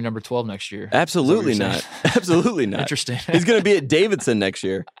not wearing number 12 next year? Absolutely not. Absolutely not. Interesting. He's going to be at Davidson next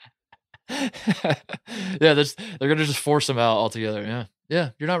year. Yeah, they're going to just force him out altogether.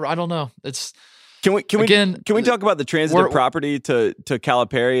 Yeah. You're not. I don't know. It's can we talk about the transitive property to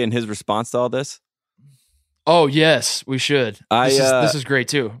Calipari and his response to all this? Oh yes, we should. This is great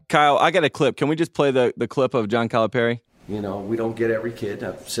too. Kyle, I got a clip. Can we just play the clip of John Calipari? We don't get every kid.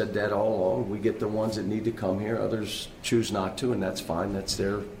 I've said that all along. We get the ones that need to come here. Others choose not to, and that's fine. That's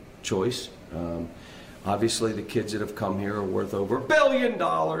their choice. Obviously, the kids that have come here are worth over $1 billion.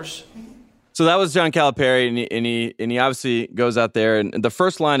 So that was John Calipari, and he obviously goes out there. And the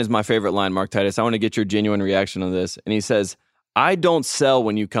first line is my favorite line, Mark Titus. I want to get your genuine reaction on this. And he says, "I don't sell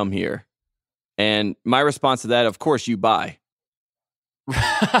when you come here." And my response to that, of course, you buy.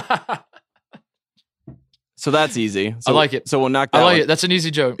 So that's easy. So, I like it. So we'll knock that out. I like it. That's an easy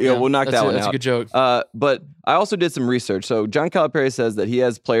joke. Yeah, we'll knock that one out. That's a good joke. But I also did some research. So John Calipari says that he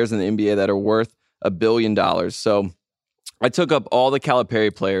has players in the NBA that are worth $1 billion. So I took up all the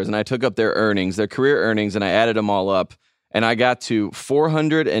Calipari players and I took up their earnings, their career earnings, and I added them all up. And I got to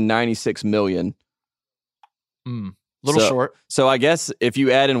 $496 million. Little short. So I guess if you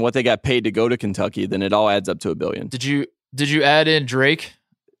add in what they got paid to go to Kentucky, then it all adds up to $1 billion. Did you add in Drake?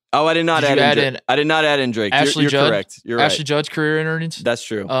 Oh, I did not add in. I did not add in Drake. Ashley You're Judd. Correct. You're right. Ashley Judd's career earnings. That's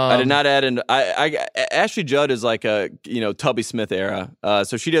true. I did not add in. Ashley Judd is like a Tubby Smith era,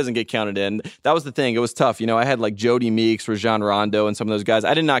 so she doesn't get counted in. That was the thing. It was tough. I had like Jody Meeks, Rajon Rondo, and some of those guys.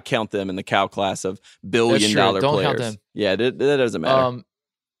 I did not count them in the Cal class of $1 billion players. Don't count them. Yeah, that doesn't matter.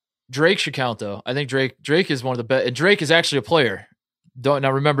 Drake should count though. I think Drake is one of the best, and Drake is actually a player.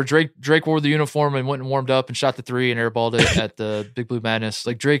 Now remember, Drake wore the uniform and went and warmed up and shot the three and airballed it at the Big Blue Madness.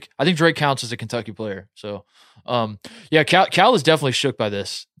 Like Drake, I think Drake counts as a Kentucky player. So, yeah, Cal is definitely shook by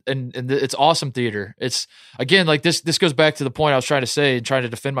this, and it's awesome theater. It's again like this goes back to the point I was trying to say and trying to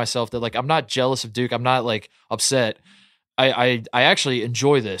defend myself that like I'm not jealous of Duke. I'm not like upset. I actually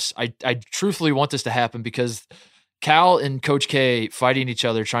enjoy this. I truthfully want this to happen because Cal and Coach K fighting each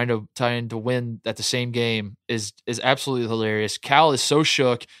other, trying to win at the same game is absolutely hilarious. Cal is so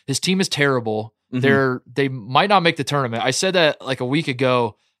shook. His team is terrible. Mm-hmm. They might not make the tournament. I said that like a week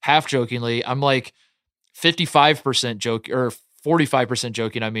ago, half jokingly. I'm like 55% joke or 45%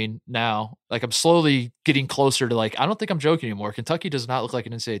 joking. I mean, now like I'm slowly getting closer to like I don't think I'm joking anymore. Kentucky does not look like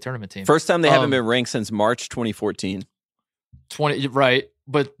an NCAA tournament team. First time they haven't been ranked since March 2014. Right,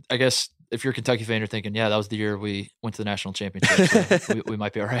 but I guess. If you're a Kentucky fan, you're thinking, yeah, that was the year we went to the national championship. So we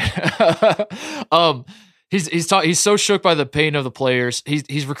might be all right. He's so shook by the pain of the players.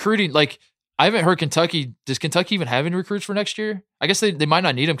 He's recruiting. Like I haven't heard Kentucky. Does Kentucky even have any recruits for next year? I guess they might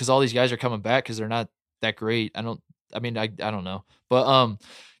not need them because all these guys are coming back because they're not that great. I don't know. But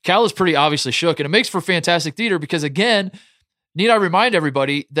Cal is pretty obviously shook, and it makes for fantastic theater because again, need I remind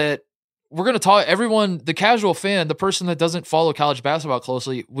everybody that. We're going to talk, everyone, the casual fan, the person that doesn't follow college basketball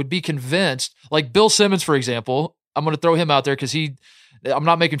closely would be convinced, like Bill Simmons, for example, I'm going to throw him out there because I'm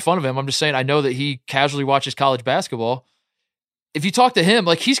not making fun of him. I'm just saying I know that he casually watches college basketball. if you talk to him,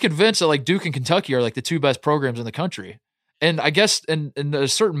 like he's convinced that like Duke and Kentucky are like the two best programs in the country. And I guess in a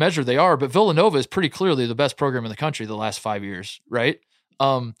certain measure they are, but Villanova is pretty clearly the best program in the country the last 5 years, right?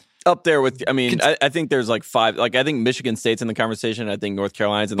 Up there with, I mean, I think there's like 5. Like I think Michigan State's in the conversation. I think North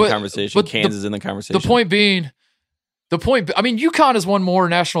Carolina's in the conversation. Kansas is in the conversation. The point, I mean, UConn has won more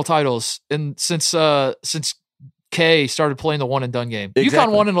national titles since K started playing the one and done game.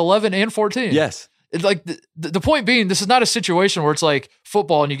 Exactly. UConn won in 11 and 14. Yes. It's like the point being, this is not a situation where it's like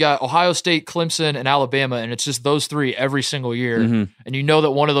football and you got Ohio State, Clemson, and Alabama, and it's just those three every single year. Mm-hmm. And you know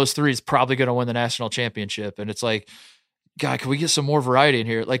that one of those three is probably going to win the national championship. And it's like, God, can we get some more variety in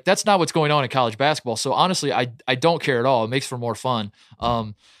here? Like, that's not what's going on in college basketball. So honestly, I don't care at all. It makes for more fun.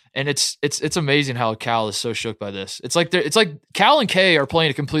 And it's amazing how Cal is so shook by this. It's like Cal and K are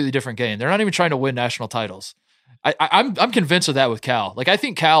playing a completely different game. They're not even trying to win national titles. I'm convinced of that with Cal. Like, I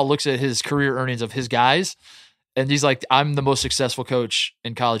think Cal looks at his career earnings of his guys, and he's like, I'm the most successful coach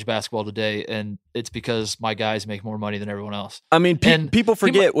in college basketball today, and it's because my guys make more money than everyone else. I mean, people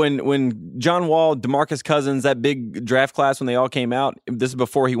forget when John Wall, DeMarcus Cousins, that big draft class, when they all came out, this is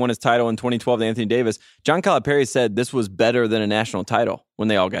before he won his title in 2012 to Anthony Davis, John Calipari said this was better than a national title when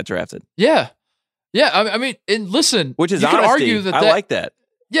they all got drafted. Yeah. Yeah, I mean, and listen, which is you honesty. Could argue that I like that.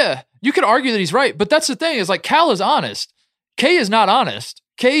 Yeah, you could argue that he's right, but that's the thing is like Cal is honest. K is not honest.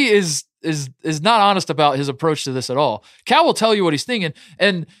 K is not honest about his approach to this at all. Cal will tell you what he's thinking,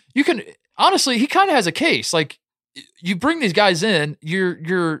 and you can honestly, he kind of has a case. Like you bring these guys in,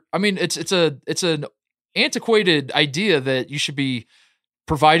 I mean, it's an antiquated idea that you should be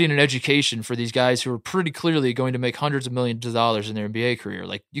providing an education for these guys who are pretty clearly going to make hundreds of millions of dollars in their NBA career.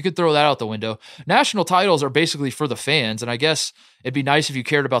 Like you could throw that out the window. National titles are basically for the fans. And I guess it'd be nice if you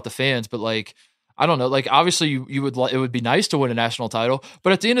cared about the fans, but like, I don't know, like obviously it would be nice to win a national title,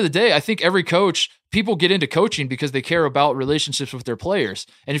 but at the end of the day, I think every coach, people get into coaching because they care about relationships with their players.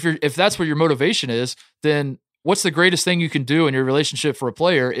 And if that's what your motivation is, then what's the greatest thing you can do in your relationship for a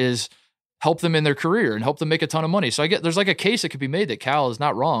player is help them in their career and help them make a ton of money. So I get there's like a case that could be made that Cal is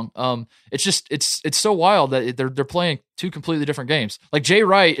not wrong. It's just it's so wild that they're playing two completely different games. Like Jay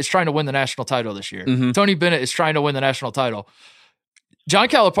Wright is trying to win the national title this year. Mm-hmm. Tony Bennett is trying to win the national title. John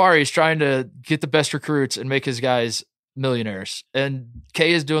Calipari is trying to get the best recruits and make his guys millionaires. And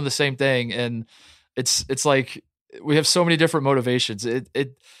K is doing the same thing. And it's like we have so many different motivations.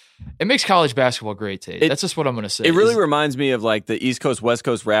 It makes college basketball great, Tate. That's just what I'm going to say. It really reminds me of like the East Coast, West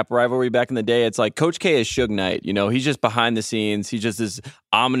Coast rap rivalry back in the day. It's like Coach K is Suge Knight. You know, he's just behind the scenes. He's just this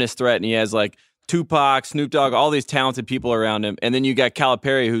ominous threat, and he has like Tupac, Snoop Dogg, all these talented people around him. And then you got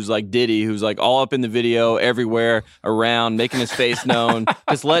Calipari, who's like Diddy, who's like all up in the video, everywhere, around, making his face known,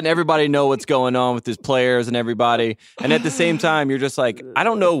 just letting everybody know what's going on with his players and everybody. And at the same time, you're just like, I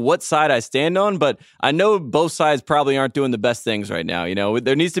don't know what side I stand on, but I know both sides probably aren't doing the best things right now. You know,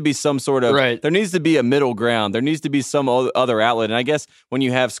 there needs to be some sort of, There needs to be a middle ground. There needs to be some other outlet. And I guess when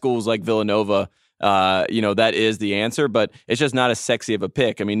you have schools like Villanova, you know, that is the answer, but it's just not as sexy of a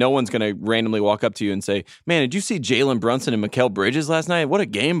pick. I mean, no one's going to randomly walk up to you and say, man, did you see Jalen Brunson and Mikal Bridges last night? What a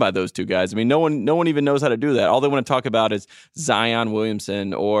game by those two guys. I mean, no one even knows how to do that. All they want to talk about is Zion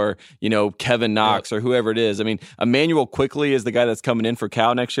Williamson or, you know, Kevin Knox or whoever it is. I mean, Emmanuel Quickley is the guy that's coming in for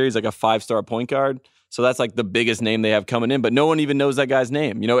Cal next year. He's like a 5-star point guard. So that's like the biggest name they have coming in, but no one even knows that guy's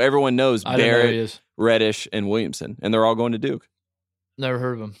name. You know, everyone knows Barrett, Reddish, and Williamson, and they're all going to Duke. Never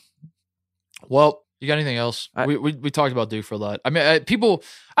heard of him. Well, you got anything else? We talked about Duke for a lot. I mean, people,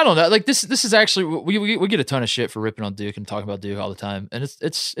 I don't know. Like this is actually we get a ton of shit for ripping on Duke and talking about Duke all the time, and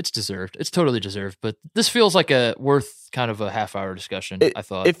it's deserved. It's totally deserved. But this feels like a worth kind of a half-hour discussion. I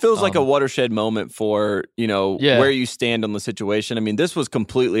thought it feels like a watershed moment for where you stand on the situation. I mean, this was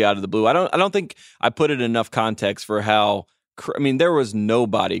completely out of the blue. I don't think I put it in enough context for how. I mean, there was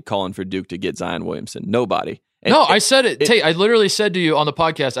nobody calling for Duke to get Zion Williamson. Nobody. I said it. Tate, I literally said to you on the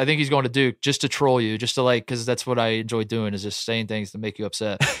podcast, I think he's going to Duke just to troll you, just to because that's what I enjoy doing is just saying things to make you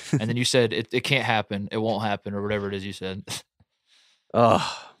upset. And then you said it can't happen, it won't happen, or whatever it is you said.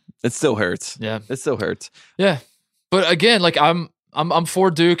 It still hurts. Yeah, it still hurts. Yeah, but again, like I'm for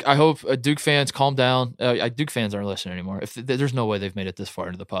Duke. I hope Duke fans calm down. Duke fans aren't listening anymore. If there's no way they've made it this far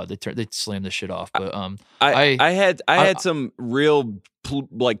into the pod, they slam this shit off. But I had some real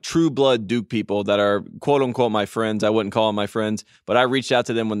like true blood Duke people that are quote unquote my friends. I wouldn't call them my friends, but I reached out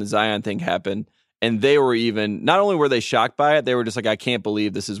to them when the Zion thing happened, and they were even not only were they shocked by it, they were just like, I can't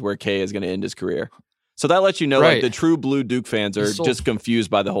believe this is where K is going to end his career. So that lets you know, like the true blue Duke fans are just confused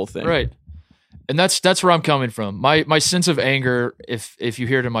by the whole thing, right? And that's where I'm coming from. My sense of anger, if you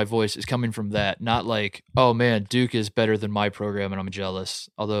hear it in my voice, is coming from that. Not like, oh man, Duke is better than my program and I'm jealous.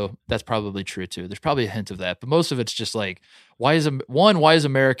 Although that's probably true too. There's probably a hint of that. But most of it's just like, why is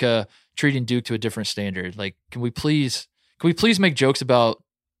America treating Duke to a different standard? Like, can we please make jokes about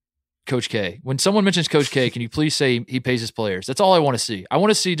Coach K? When someone mentions Coach K, can you please say he pays his players? That's all I want to see. I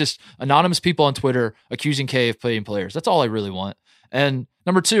want to see just anonymous people on Twitter accusing K of paying players. That's all I really want. And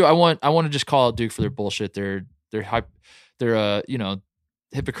number two, I want to just call out Duke for their bullshit. They're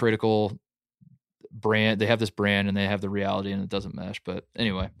hypocritical brand. They have this brand and they have the reality and it doesn't mesh. But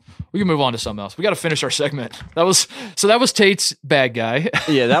anyway, we can move on to something else. We got to finish our segment. That was Tate's bad guy.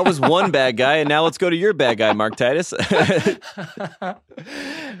 Yeah, that was one bad guy, and now let's go to your bad guy, Mark Titus.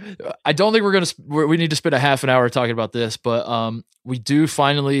 I don't think we need to spend a half an hour talking about this, but we do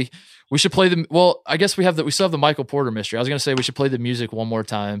finally. We should play I guess we still have the Michael Porter mystery. I was going to say we should play the music one more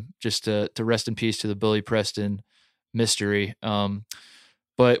time just to rest in peace to the Billy Preston mystery.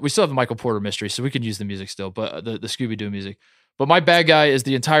 But we still have the Michael Porter mystery, so we can use the music still, but the Scooby-Doo music. But my bad guy is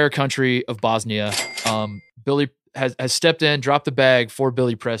the entire country of Bosnia. Billy has stepped in, dropped the bag for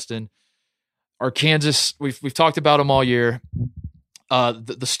Billy Preston. Our Kansas, we've talked about him all year.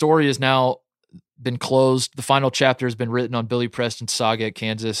 The story has now been closed. The final chapter has been written on Billy Preston's saga at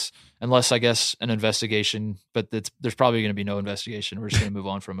Kansas, unless I guess an investigation, but there's probably going to be no investigation. We're just going to move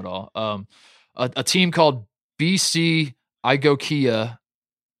on from it all. A team called BC Igokia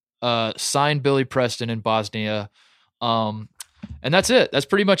signed Billy Preston in Bosnia. And that's it. That's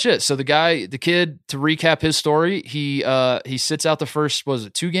pretty much it. So the kid, to recap his story, he sits out the first, was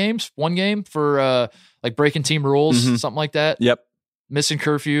it 2 games? 1 game for like breaking team rules, something like that. Yep. Missing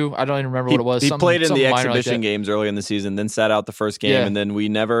curfew. I don't even remember what it was. He played in the exhibition games early in the season, then sat out the first game, and then we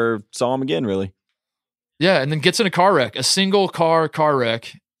never saw him again, really. Yeah, and then gets in a car wreck, a single car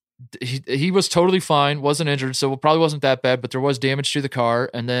wreck. He was totally fine, wasn't injured, so it probably wasn't that bad, but there was damage to the car,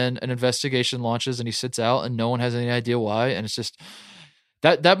 and then an investigation launches, and he sits out, and no one has any idea why, and it's just...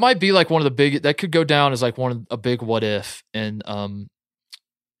 That might be like one of the big... That could go down as like a big what if, and...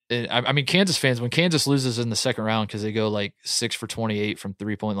 I mean, Kansas fans, when Kansas loses in the second round because they go like 6 for 28 from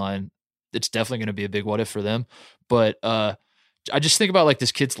 3-point line, it's definitely going to be a big what if for them. But I just think about like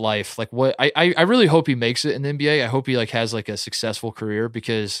this kid's life. Like what I really hope he makes it in the NBA. I hope he like has like a successful career,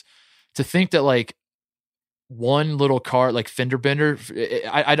 because to think that like one little car, like fender bender,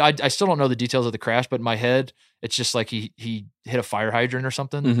 I still don't know the details of the crash, but in my head, it's just like he hit a fire hydrant or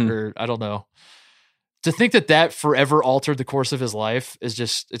something, or I don't know. To think that forever altered the course of his life is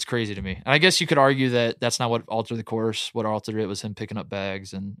just, it's crazy to me. And I guess you could argue that that's not what altered the course. What altered it was him picking up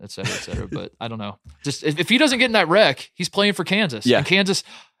bags and et cetera, et cetera. But I don't know. Just if he doesn't get in that wreck, he's playing for Kansas. Yeah. And Kansas,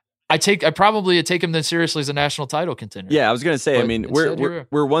 I probably take him then seriously as a national title contender. Yeah, I was going to say, but I mean,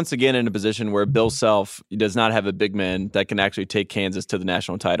 we're once again in a position where Bill Self does not have a big man that can actually take Kansas to the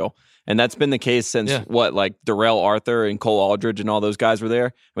national title. And that's been the case since like Darrell Arthur and Cole Aldridge and all those guys were there.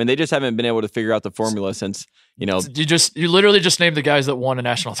 I mean, they just haven't been able to figure out the formula since, you literally just named the guys that won a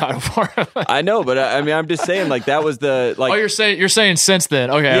national title for him. I know, but I mean, I'm just saying like that was the like. Oh, you're saying since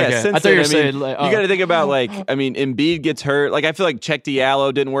then. Okay. Yeah, okay. Since I thought you were saying like, you got to think about like, I mean, Embiid gets hurt. Like I feel like Cheick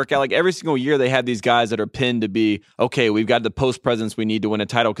Diallo didn't work out. Like every single year they have these guys that are pinned to be, okay, we've got the post presence we need to win a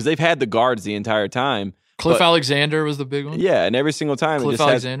title, because they've had the guards the entire time. Cliff Alexander was the big one. Yeah, and every single time Cliff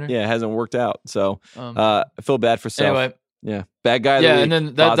Alexander hasn't worked out. So I feel bad for Self. Anyway, yeah, bad guy. Of the week,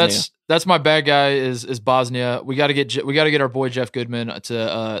 and then that's my bad guy is Bosnia. We got to get our boy Jeff Goodman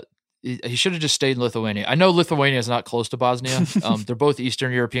to. He should have just stayed in Lithuania. I know Lithuania is not close to Bosnia. They're both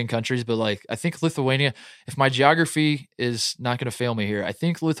Eastern European countries, but like I think Lithuania, if my geography is not going to fail me here, I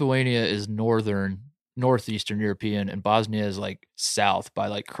think Lithuania is northeastern European, and Bosnia is like south by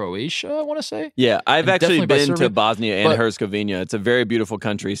like Croatia, I want to say. Yeah, I've actually been to Bosnia and Herzegovina. It's a very beautiful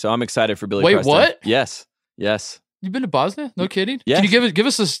country, so I'm excited for Billy Preston. Wait, what? Yes. You've been to Bosnia? No kidding? Yeah. Can you give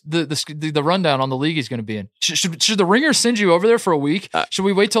us the rundown on the league he's going to be in? Should the Ringer send you over there for a week? Should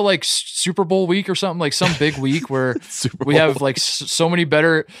we wait till like Super Bowl week or something, like some big week where we have like so many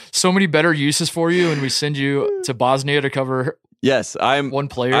better uses for you, and we send you to Bosnia to cover? Yes, one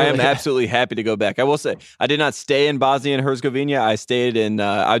player. I am absolutely happy to go back. I will say, I did not stay in Bosnia and Herzegovina. I stayed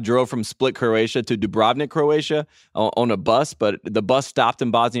I drove from Split, Croatia to Dubrovnik, Croatia on a bus, but the bus stopped in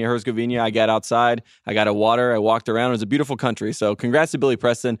Bosnia and Herzegovina. I got outside, I got a water, I walked around. It was a beautiful country. So congrats to Billy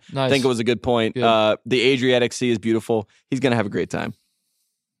Preston. Nice. I think it was a good point. Good. The Adriatic Sea is beautiful. He's going to have a great time.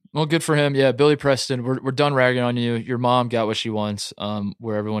 Well, good for him. Yeah, Billy Preston, we're done ragging on you. Your mom got what she wants,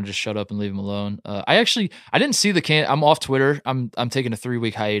 where everyone just shut up and leave him alone. I didn't see I'm off Twitter. I'm taking a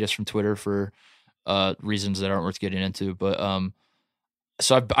 3-week hiatus from Twitter for reasons that aren't worth getting into. But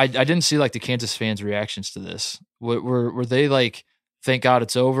So I didn't see like the Kansas fans' reactions to this. Were they like, thank God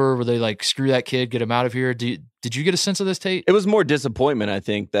it's over? Were they like, screw that kid, get him out of here? Did you get a sense of this, Tate? It was more disappointment, I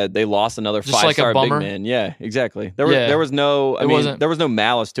think, that they lost another Just like a 5-star big bummer? man. Yeah, exactly. There was no there was no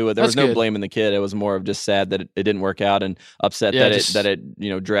malice to it. There That's was no good. blaming the kid. It was more of just sad that it didn't work out and upset Yeah, that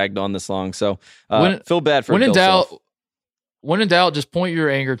it dragged on this long. So When- feel bad for when in Bill doubt, Self. when in doubt, just point your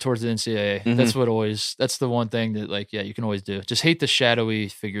anger towards the NCAA. Mhm. That's the one thing that like, yeah, you can always do. Just hate the shadowy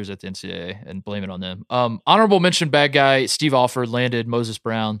figures at the NCAA and blame it on them. Honorable mention, bad guy, Steve Alford landed Moses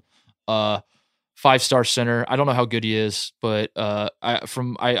Brown, 5-star center. I don't know how good he is, but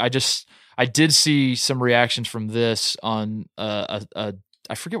I did see some reactions from this on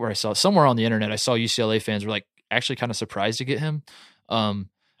I forget where I saw it. Somewhere on the internet. I saw UCLA fans were like actually kind of surprised to get him.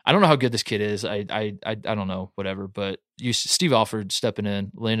 I don't know how good this kid is. I don't know, whatever. But Steve Alford stepping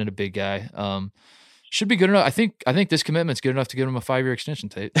in, landing a big guy. Should be good enough. I think this commitment's good enough to give him a 5-year extension,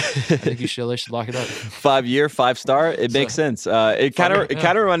 Tate. I think UCLA should lock it up. 5-year, 5-star. It makes sense. It kind of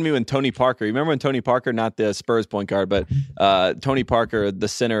reminded me when Tony Parker. You remember when Tony Parker, not the Spurs point guard, but Tony Parker, the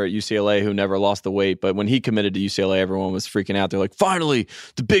center at UCLA who never lost the weight, but when he committed to UCLA, everyone was freaking out. They're like, finally,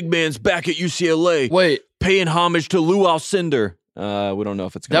 the big man's back at UCLA. Wait, Paying homage to Lou Alcindor. We don't know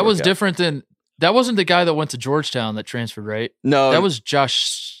if it's going to that was out. different than that. Wasn't the guy that went to Georgetown that transferred, right? No, That was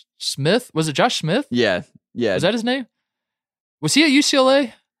Josh Smith. Was it Josh Smith? Yeah. Was that his name? Was he at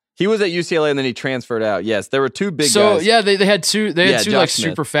UCLA? He was at UCLA and then he transferred out. Yes, there were two big guys. So yeah, they had two. They had two Josh like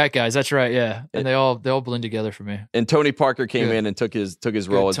Smith. super fat guys. That's right. Yeah, and they all blend together for me. And Tony Parker came Good. in and took his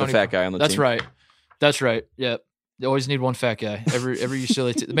role as the Tony fat Parker. guy on the That's team. right. That's right. Yep. They always need one fat guy. Every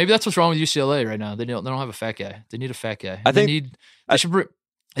UCLA. Maybe that's what's wrong with UCLA right now. They don't have a fat guy. They need a fat guy.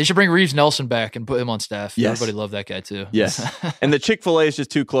 They should bring Reeves Nelson back and put him on staff. Yes. Everybody loved that guy too. Yes. And the Chick-fil-A is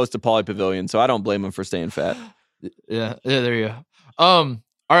just too close to Pauley Pavilion, so I don't blame him for staying fat. Yeah. There you go.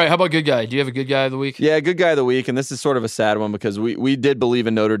 All right. How about good guy? Do you have a good guy of the week? Yeah, good guy of the week, and this is sort of a sad one because we did believe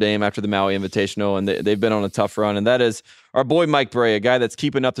in Notre Dame after the Maui Invitational, and they've been on a tough run, and that is our boy Mike Bray, a guy that's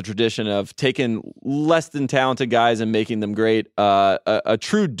keeping up the tradition of taking less than talented guys and making them great. A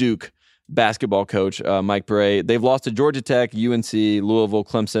true Duke basketball coach, Mike Bray. They've lost to Georgia Tech, UNC, Louisville,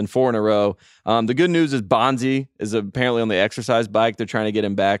 Clemson, 4 in a row. The good news is Bonzi is apparently on the exercise bike. They're trying to get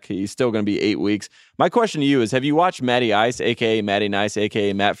him back. He's still going to be 8 weeks. My question to you is, have you watched Matty Ice, a.k.a. Matty Nice,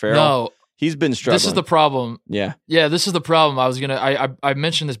 a.k.a. Matt Farrell? No. He's been struggling. This is the problem. Yeah. Yeah, this is the problem. I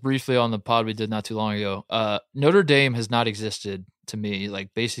mentioned this briefly on the pod we did not too long ago. Notre Dame has not existed to me,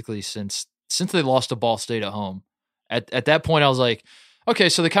 like basically since they lost to Ball State at home. At that point, I was like, okay,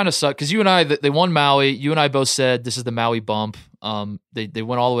 so they kind of suck because you and I, they won Maui. You and I both said this is the Maui bump. They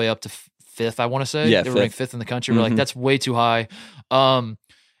went all the way up to fifth, I want to say. Yeah, they were ranked fifth in the country. We're like, that's way too high.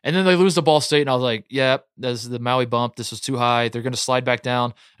 And then they lose to Ball State, and I was like, yeah, this is the Maui bump. This was too high. They're going to slide back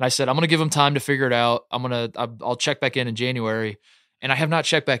down. And I said, I'm going to give them time to figure it out. I'll check back in January. And I have not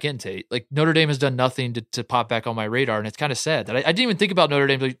checked back in, Tate. Like, Notre Dame has done nothing to pop back on my radar, and it's kind of sad that I didn't even think about Notre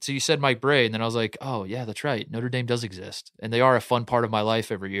Dame. So you said Mike Bray, and then I was like, oh, yeah, that's right. Notre Dame does exist, and they are a fun part of my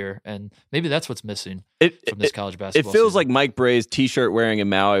life every year, and maybe that's what's missing from this college basketball It feels season. like Mike Bray's T-shirt wearing in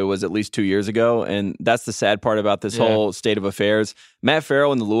Maui was at least 2 years ago, and that's the sad part about this whole state of affairs. Matt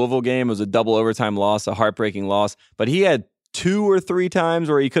Farrell in the Louisville game was a double overtime loss, a heartbreaking loss, but he had 2 or 3 times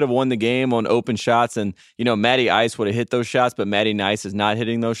where he could have won the game on open shots, and Matty Ice would have hit those shots, but Matty Nice is not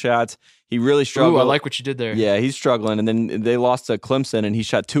hitting those shots. He really struggled. Ooh, I like what you did there. Yeah, he's struggling, and then they lost to Clemson, and he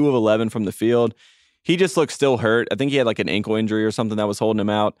shot 2 of 11 from the field. He just looks still hurt. I think he had like an ankle injury or something that was holding him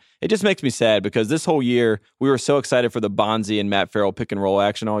out. It just makes me sad because this whole year we were so excited for the Bonzi and Matt Farrell pick and roll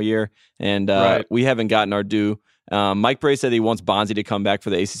action all year, and we haven't gotten our due. Mike Bray said he wants Bonzi to come back for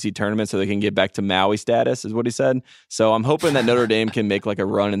the ACC tournament so they can get back to Maui status, is what he said. So I'm hoping that Notre Dame can make like a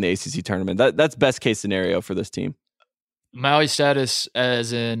run in the ACC tournament. That's best case scenario for this team. Maui status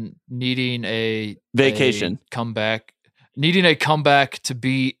as in needing a Vacation. needing a comeback to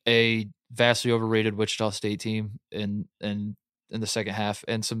beat a vastly overrated Wichita State team in the second half,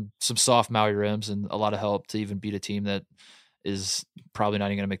 and some soft Maui rims and a lot of help to even beat a team that is probably not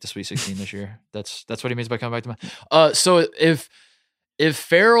even going to make the Sweet 16 this year. That's what he means by coming back to Maui. So if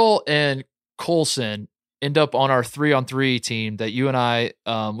Farrell and Colson end up on our 3-on-3 team that you and I,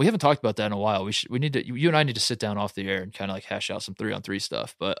 we haven't talked about that in a while. You and I need to sit down off the air and kind of like hash out some 3-on-3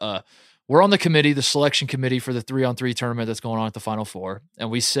 stuff. But we're on the committee, the selection committee for the 3-on-3 tournament that's going on at the Final Four.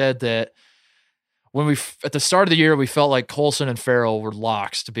 And we said that when at the start of the year, we felt like Colson and Farrell were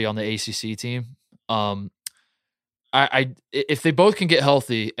locks to be on the ACC team. If they both can get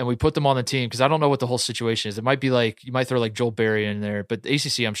healthy and we put them on the team, because I don't know what the whole situation is. It might be like you might throw like Joel Berry in there, but the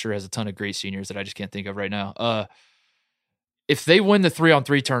ACC I'm sure has a ton of great seniors that I just can't think of right now. if they win the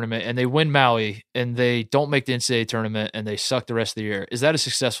 3-on-3 tournament and they win Maui and they don't make the NCAA tournament and they suck the rest of the year, is that a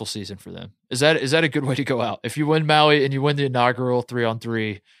successful season for them? Is that a good way to go out? If you win Maui and you win the inaugural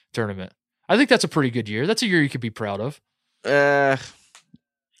 3-on-3 tournament, I think that's a pretty good year. That's a year you could be proud of. Because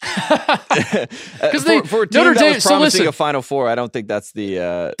for a team Notre that Dame, was promising listen, a Final Four, I don't think that's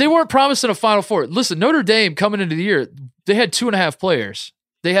the. They weren't promising a Final Four. Listen, Notre Dame coming into the year, they had 2.5 players.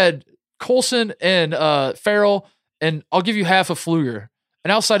 They had Colson and Farrell, and I'll give you half of Pfluger.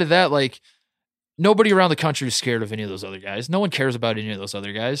 And outside of that, like, nobody around the country is scared of any of those other guys. No one cares about any of those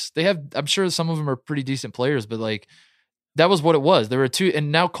other guys. They have, I'm sure some of them are pretty decent players, but like, that was what it was. There were 2,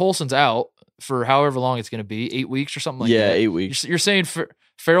 and now Colson's out for however long it's going to be, 8 weeks or something like that. Yeah, 8 weeks. You're saying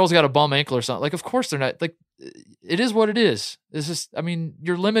Farrell's got a bum ankle or something. Like, of course they're not. Like, it is what it is. It's just, I mean,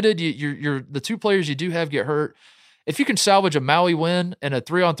 you're limited. You're the 2 players you do have get hurt. If you can salvage a Maui win and a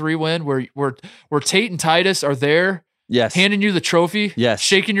 3-on-3 win where Tate and Titus are there, yes, handing you the trophy, yes,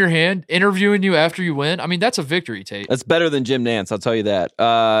 shaking your hand, interviewing you after you win, I mean, that's a victory, Tate. That's better than Jim Nance, I'll tell you that.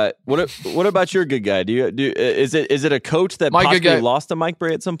 What about your good guy? Is it a coach that My possibly good guy lost to Mike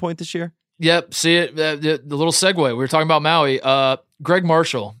Brey at some point this year? Yep, see it. The little segue. We were talking about Maui. Greg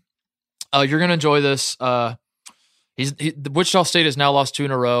Marshall. You're gonna enjoy this. The Wichita State has now lost 2 in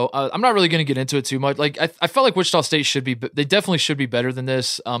a row. I'm not really going to get into it too much. Like, I felt like Wichita State they definitely should be better than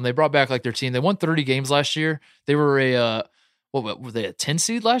this. They brought back like their team. They won 30 games last year. They were what were they, a 10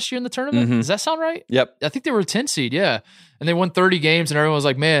 seed last year in the tournament? Mm-hmm. Does that sound right? Yep. I think they were a 10 seed. Yeah. And they won 30 games and everyone was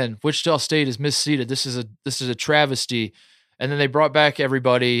like, man, Wichita State is misseeded. This is a travesty. And then they brought back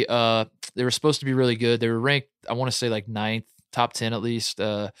everybody. They were supposed to be really good. They were ranked, I want to say like 9th, top 10 at least,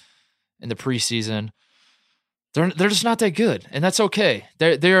 in the preseason. They're just not that good, and that's okay.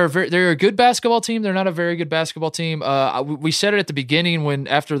 They're a good basketball team. They're not a very good basketball team. We said it at the beginning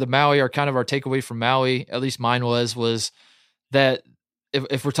after the Maui, our takeaway from Maui, at least mine was that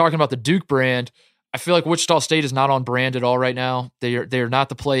if we're talking about the Duke brand, I feel like Wichita State is not on brand at all right now. They're not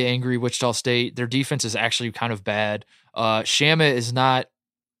the play angry Wichita State. Their defense is actually kind of bad. Shamit is not.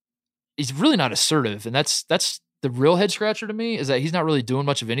 He's really not assertive, and that's the real head scratcher to me, is that he's not really doing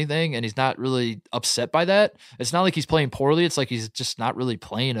much of anything, and he's not really upset by that. It's not like he's playing poorly. It's like he's just not really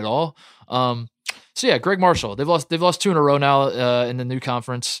playing at all. So yeah, Greg Marshall. They've lost 2 in a row now in the new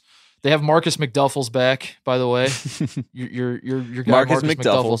conference. They have Marcus McDuffels back, by the way. Your guy Marcus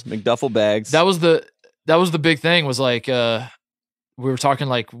McDuffels. McDuffel bags. That was the big thing. Was like we were talking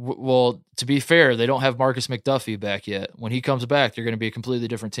like, well, to be fair, they don't have Marcus McDuffie back yet. When he comes back, they're going to be a completely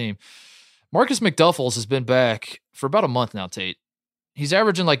different team. Marcus McDuffels has been back for about a month now, Tate. He's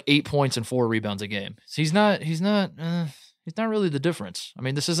averaging like 8 points and 4 rebounds a game. So he's not really the difference. I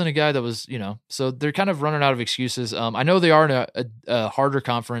mean, this isn't a guy that was, so they're kind of running out of excuses. I know they are in a harder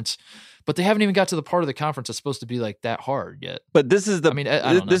conference, but they haven't even got to the part of the conference that's supposed to be like that hard yet. But this is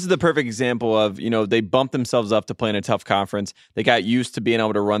this is the perfect example of, they bumped themselves up to play in a tough conference. They got used to being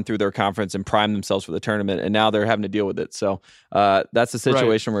able to run through their conference and prime themselves for the tournament, and now they're having to deal with it. So that's the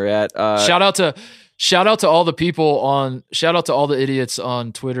situation we're at. Shout out to all the idiots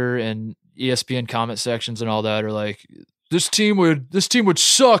on Twitter and ESPN comment sections and all that are like, this team would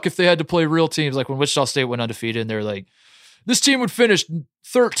suck if they had to play real teams. Like when Wichita State went undefeated, and they're like, this team would finish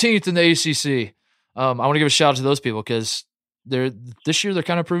 13th in the ACC. I want to give a shout out to those people because this year they're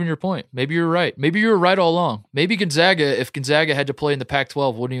kind of proving your point. Maybe you're right. Maybe you were right all along. Maybe Gonzaga, if Gonzaga had to play in the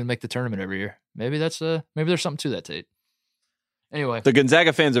Pac-12, wouldn't even make the tournament every year. Maybe there's something to that, Tate. Anyway, the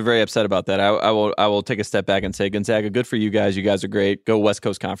Gonzaga fans are very upset about that. I will take a step back and say, Gonzaga, good for you guys. You guys are great. Go West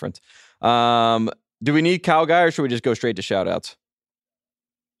Coast Conference. Do we need Kyle Guy, or should we just go straight to shout outs?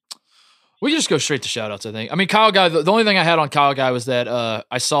 We can just go straight to shout-outs, I think. I mean, Kyle Guy, the only thing I had on Kyle Guy was that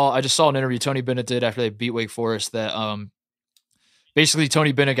I just saw an interview Tony Bennett did after they beat Wake Forest that basically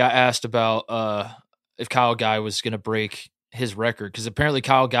Tony Bennett got asked about if Kyle Guy was going to break his record, because apparently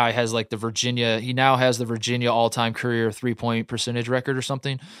Kyle Guy has like he now has the Virginia all-time career 3-point percentage record or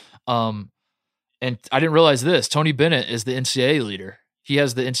something. And I didn't realize this. Tony Bennett is the NCAA leader. He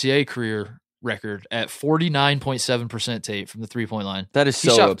has the NCAA career record at 49.7% Tate from the 3-point line. That is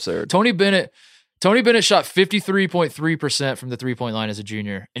so absurd. Tony Bennett shot 53.3% from the 3-point line as a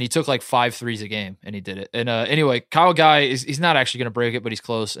junior, and he took like 5 threes a game, and he did it. And anyway, Kyle Guy he's not actually going to break it, but he's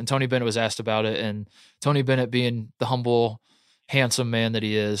close. And Tony Bennett was asked about it, and Tony Bennett, being the humble handsome man that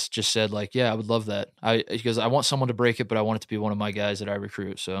he is, just said like, yeah, I would love that. Because I want someone to break it, but I want it to be one of my guys that I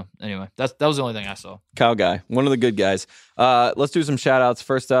recruit. So anyway, that was the only thing I saw. Kyle Guy, one of the good guys. Let's do some shout outs.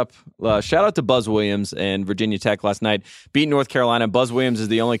 First up, shout out to Buzz Williams and Virginia Tech last night. Beat North Carolina. Buzz Williams is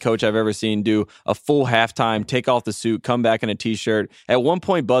the only coach I've ever seen do a full halftime, take off the suit, come back in a t-shirt. At one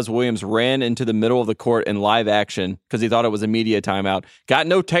point, Buzz Williams ran into the middle of the court in live action because he thought it was a media timeout. Got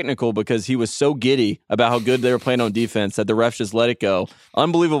no technical because he was so giddy about how good they were playing on defense that the refs just let it go.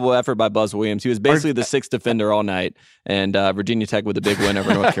 Unbelievable effort by Buzz Williams. He was basically the sixth defender all night, and Virginia Tech with a big win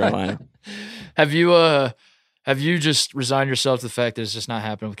over North Carolina. Have you just resigned yourself to the fact that it's just not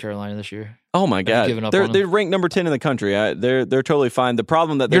happening with Carolina this year? Oh my God, they're ranked number 10 in the country. They're totally fine. The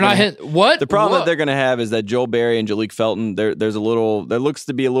problem that they're The problem that they're going to have is that Joel Berry and Jalek Felton. There looks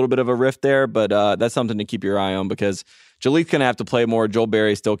to be a little bit of a rift there, but that's something to keep your eye on because Jalek's going to have to play more. Joel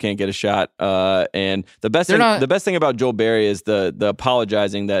Berry still can't get a shot. And the best thing about Joel Berry is the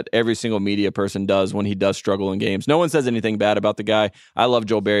apologizing that every single media person does when he does struggle in games. No one says anything bad about the guy. I love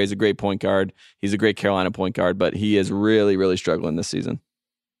Joel Berry. He's a great point guard. He's a great Carolina point guard, but he is really, really struggling this season.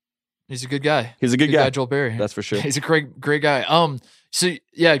 He's a good guy. He's a good guy, Joel Berry. That's for sure. He's a great guy. So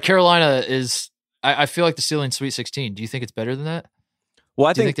yeah, Carolina is. I feel like the ceiling Sweet 16. Do you think it's better than that?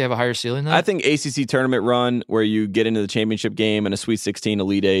 Well, Do you think they have a higher ceiling than that? I think ACC tournament run where you get into the championship game and a Sweet 16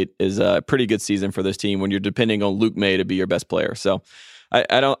 Elite 8 is a pretty good season for this team when you're depending on Luke May to be your best player. So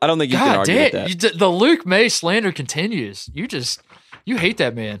I don't think you can argue with that. The Luke May slander continues. You hate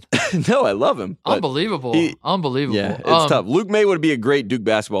that man. No, I love him. Unbelievable. Unbelievable. Yeah, it's tough. Luke May would be a great Duke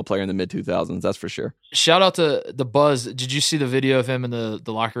basketball player in the mid-2000s, that's for sure. Shout out to the Buzz. Did you see the video of him in the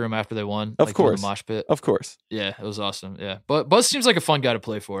locker room after they won? Of course. The mosh pit? Of course. Yeah, it was awesome. Yeah. But Buzz seems like a fun guy to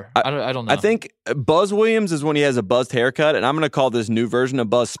play for. I don't know. I think Buzz Williams is when he has a buzzed haircut, and I'm going to call this new version of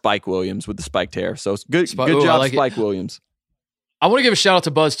Buzz Spike Williams with the spiked hair. So good job, Spike Williams. I want to give a shout out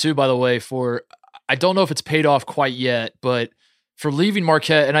to Buzz, too, by the way, I don't know if it's paid off quite yet, but for leaving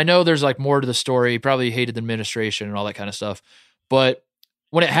Marquette, and I know there's like more to the story. He probably hated the administration and all that kind of stuff. But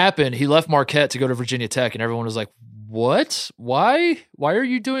when it happened, he left Marquette to go to Virginia Tech, and everyone was like, what? Why? Why are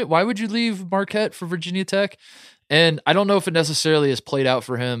you doing it? Why would you leave Marquette for Virginia Tech? And I don't know if it necessarily has played out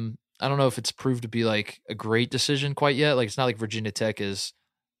for him. I don't know if it's proved to be like a great decision quite yet. Like, it's not like Virginia Tech has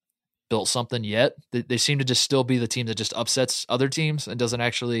built something yet. They seem to just still be the team that just upsets other teams and doesn't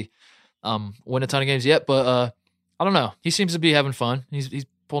actually win a ton of games yet. But I don't know. He seems to be having fun. He's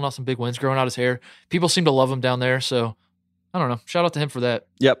pulling out some big wins, growing out his hair. People seem to love him down there. So I don't know. Shout out to him for that.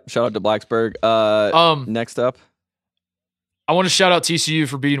 Yep. Shout out to Blacksburg. Next up, I want to shout out TCU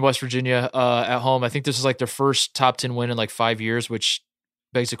for beating West Virginia at home. I think this is like their first top 10 win in like 5 years, which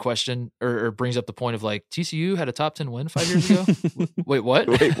begs a question or brings up the point of like TCU had a top 10 win 5 years ago. Wait, what?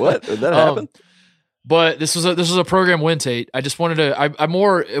 Wait, what? Did that happen? But this was a program win, Tate. I just wanted to.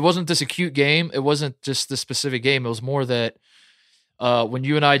 It wasn't this acute game. It wasn't just this specific game. It was more that when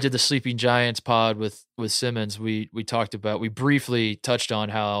you and I did the Sleeping Giants pod with Simmons, we briefly touched on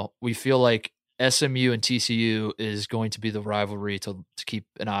how we feel like SMU and TCU is going to be the rivalry to keep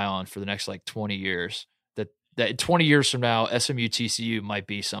an eye on for the next like 20 years. That 20 years from now, SMU TCU might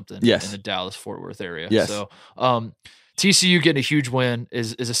be something in the Dallas Fort Worth area. Yes. So. TCU getting a huge win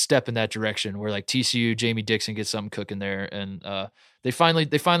is a step in that direction where like TCU, Jamie Dixon gets something cooking there. And they finally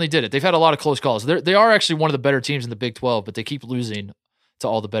did it. They've had a lot of close calls. They are actually one of the better teams in the Big 12, but they keep losing to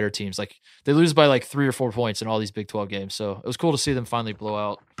all the better teams. Like they lose by like 3 or 4 points in all these Big 12 games. So it was cool to see them finally blow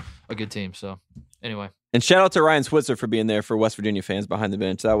out a good team. So anyway. And shout out to Ryan Switzer for being there for West Virginia fans behind the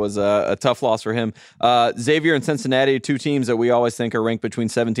bench. That was a tough loss for him. Xavier and Cincinnati, 2 teams that we always think are ranked between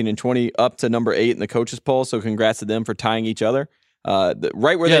 17 and 20, up to number 8 in the coaches poll. So congrats to them for tying each other right where they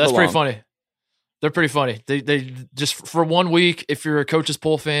belong. Yeah, that's pretty funny. They're pretty funny. They just for 1 week, if you're a coaches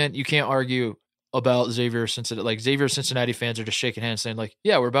poll fan, you can't argue about Xavier Cincinnati. Like Xavier Cincinnati fans are just shaking hands saying like,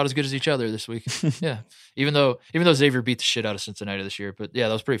 yeah, we're about as good as each other this week. Yeah. Even though Xavier beat the shit out of Cincinnati this year. But yeah,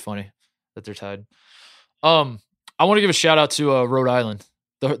 that was pretty funny that they're tied. I want to give a shout out to Rhode Island.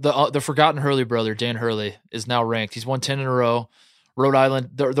 The forgotten Hurley brother, Dan Hurley, is now ranked. He's won 10 in a row. Rhode Island,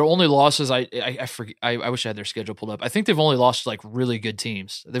 their only losses, I forget. I wish I had their schedule pulled up. I think they've only lost to like really good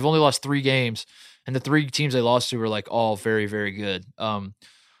teams. They've only lost 3 games, and the 3 teams they lost to were like all very, very good.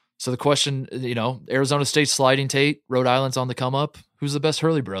 So the question, Arizona State's sliding, Tate. Rhode Island's on the come up. Who's the best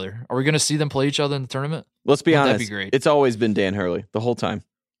Hurley brother? Are we going to see them play each other in the tournament? Let's be honest. That'd be great. It's always been Dan Hurley the whole time.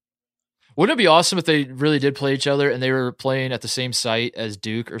 Wouldn't it be awesome if they really did play each other and they were playing at the same site as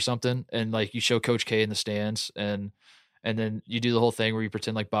Duke or something, and like you show Coach K in the stands, and then you do the whole thing where you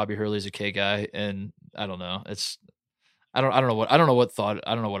pretend like Bobby Hurley's a K guy, and I don't know. I don't know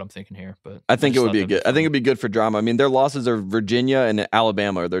what I'm thinking here, but I think it would be good. I think it'd be good for drama. I mean, their losses are Virginia and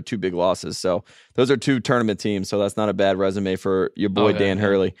Alabama are their 2 big losses. So those are 2 tournament teams. So that's not a bad resume for your boy Dan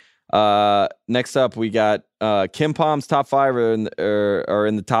Hurley. Next up, we got KenPom's top 5 are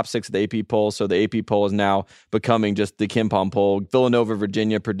in the top 6 of the AP poll. So the AP poll is now becoming just the KenPom poll. Villanova,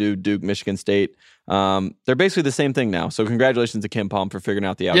 Virginia, Purdue, Duke, Michigan State. They're basically the same thing now. So congratulations to KenPom for figuring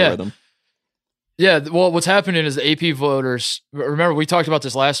out the algorithm. Yeah, well, what's happening is the AP voters, remember we talked about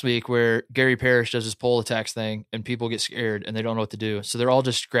this last week where Gary Parrish does his poll attacks thing and people get scared and they don't know what to do. So they're all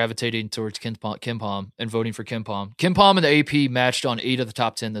just gravitating towards KenPom and voting for KenPom. KenPom and the AP matched on 8 of the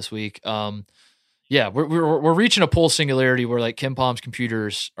top 10 this week. We're reaching a poll singularity where like KenPom's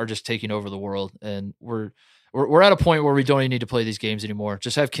computers are just taking over the world, and we're at a point where we don't even need to play these games anymore.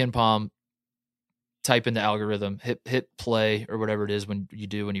 Just have KenPom type in the algorithm, hit play or whatever it is when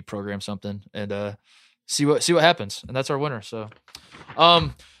you program something, and see what happens. And that's our winner. So, I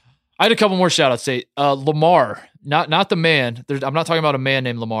had a couple more shout outs. Lamar, not the man. I'm not talking about a man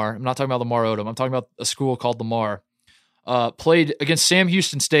named Lamar. I'm not talking about Lamar Odom. I'm talking about a school called Lamar. Played against Sam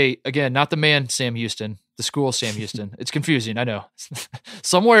Houston State. Again, not the man Sam Houston, the school Sam Houston. It's confusing, I know.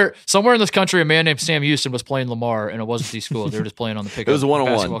 somewhere in this country, a man named Sam Houston was playing Lamar, and it wasn't the school. They were just playing on the pickup. It was a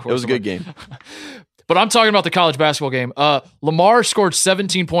 1-on-1. It was a good game. But I'm talking about the college basketball game. Lamar scored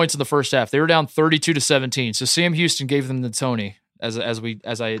 17 points in the first half. They were down 32-17. So Sam Houston gave them the Tony,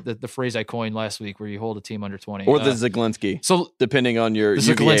 the phrase I coined last week, where you hold a team under 20, or the Zaglinski. So depending on your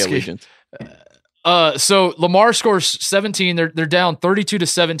UVA allegiance. So Lamar scores 17. They're down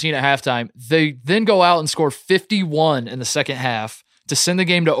 32-17 at halftime. They then go out and score 51 in the second half to send the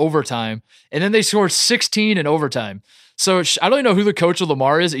game to overtime, and then they scored 16 in overtime. So I don't even know who the coach of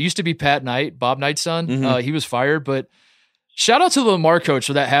Lamar is. It used to be Pat Knight, Bob Knight's son. Mm-hmm. He was fired, but shout out to the Lamar coach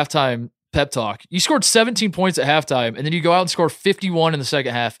for that halftime pep talk. You scored 17 points at halftime, and then you go out and score 51 in the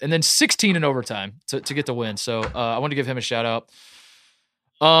second half, and then 16 in overtime to get the win. So I want to give him a shout out.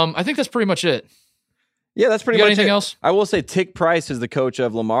 I think that's pretty much it. Yeah, that's pretty much anything it. else? I will say Tick Price is the coach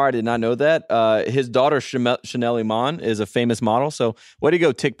of Lamar. I did not know that. His daughter, Chanel Iman, is a famous model. So way to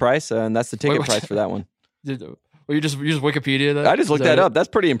go, Tick Price. And that's the ticket price for that one. You just Wikipedia that? I just looked that up. That's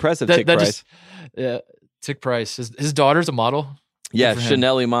pretty impressive, Tick Price. Tick Price. His daughter's a model? Yeah,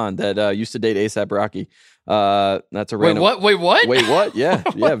 Chanel Iman that used to date A$AP Rocky. That's a random. Wait, what? Wait, what? Yeah,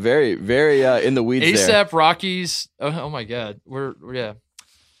 very, very in the weeds there. A$AP Rocky's. Oh my God. Yeah.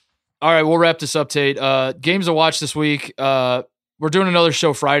 All right, we'll wrap this up, Tate. Games to watch this week. We're doing another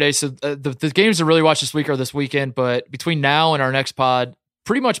show Friday, so the games to really watch this week are this weekend. But between now and our next pod,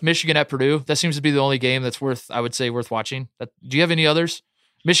 pretty much Michigan at Purdue. That seems to be the only game that's worth watching. Do you have any others?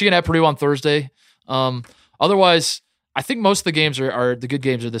 Michigan at Purdue on Thursday. Otherwise, I think most of the games are the good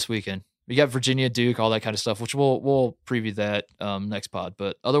games are this weekend. You got Virginia, Duke, all that kind of stuff, which we'll preview that next pod.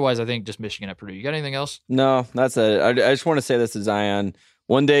 But otherwise, I think just Michigan at Purdue. You got anything else? No, that's it. I just want to say this to Zion.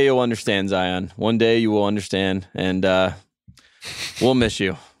 One day you'll understand, Zion. One day you will understand, and we'll miss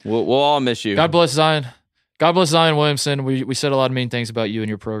you. We'll all miss you. God bless Zion. God bless Zion Williamson. We said a lot of mean things about you and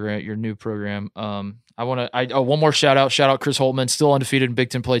your program, your new program. One more shout out Chris Holtmann, still undefeated in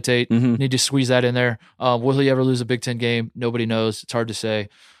Big Ten play, Tate. Mm-hmm. Need to squeeze that in there. Will he ever lose a Big Ten game? Nobody knows. It's hard to say,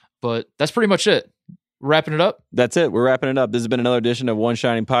 but that's pretty much it. Wrapping it up. That's it. We're wrapping it up. This has been another edition of One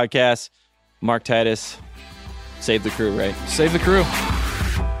Shining Podcast. Mark Titus, save the crew, right? Save the crew.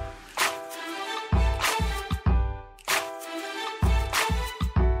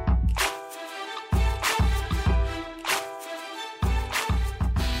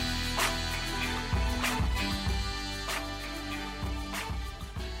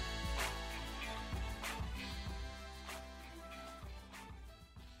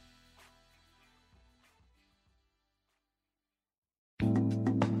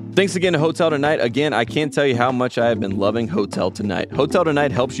 Thanks again to Hotel Tonight. Again, I can't tell you how much I have been loving Hotel Tonight. Hotel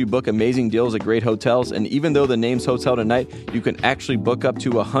Tonight helps you book amazing deals at great hotels, and even though the name's Hotel Tonight, you can actually book up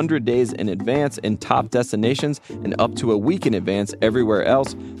to 100 days in advance in top destinations and up to a week in advance everywhere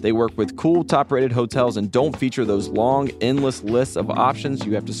else. They work with cool, top-rated hotels and don't feature those long, endless lists of options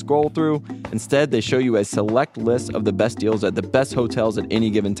you have to scroll through. Instead, they show you a select list of the best deals at the best hotels at any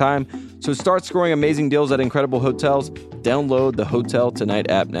given time. So start scoring amazing deals at incredible hotels. Download the Hotel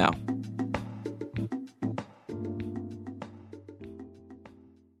Tonight app now.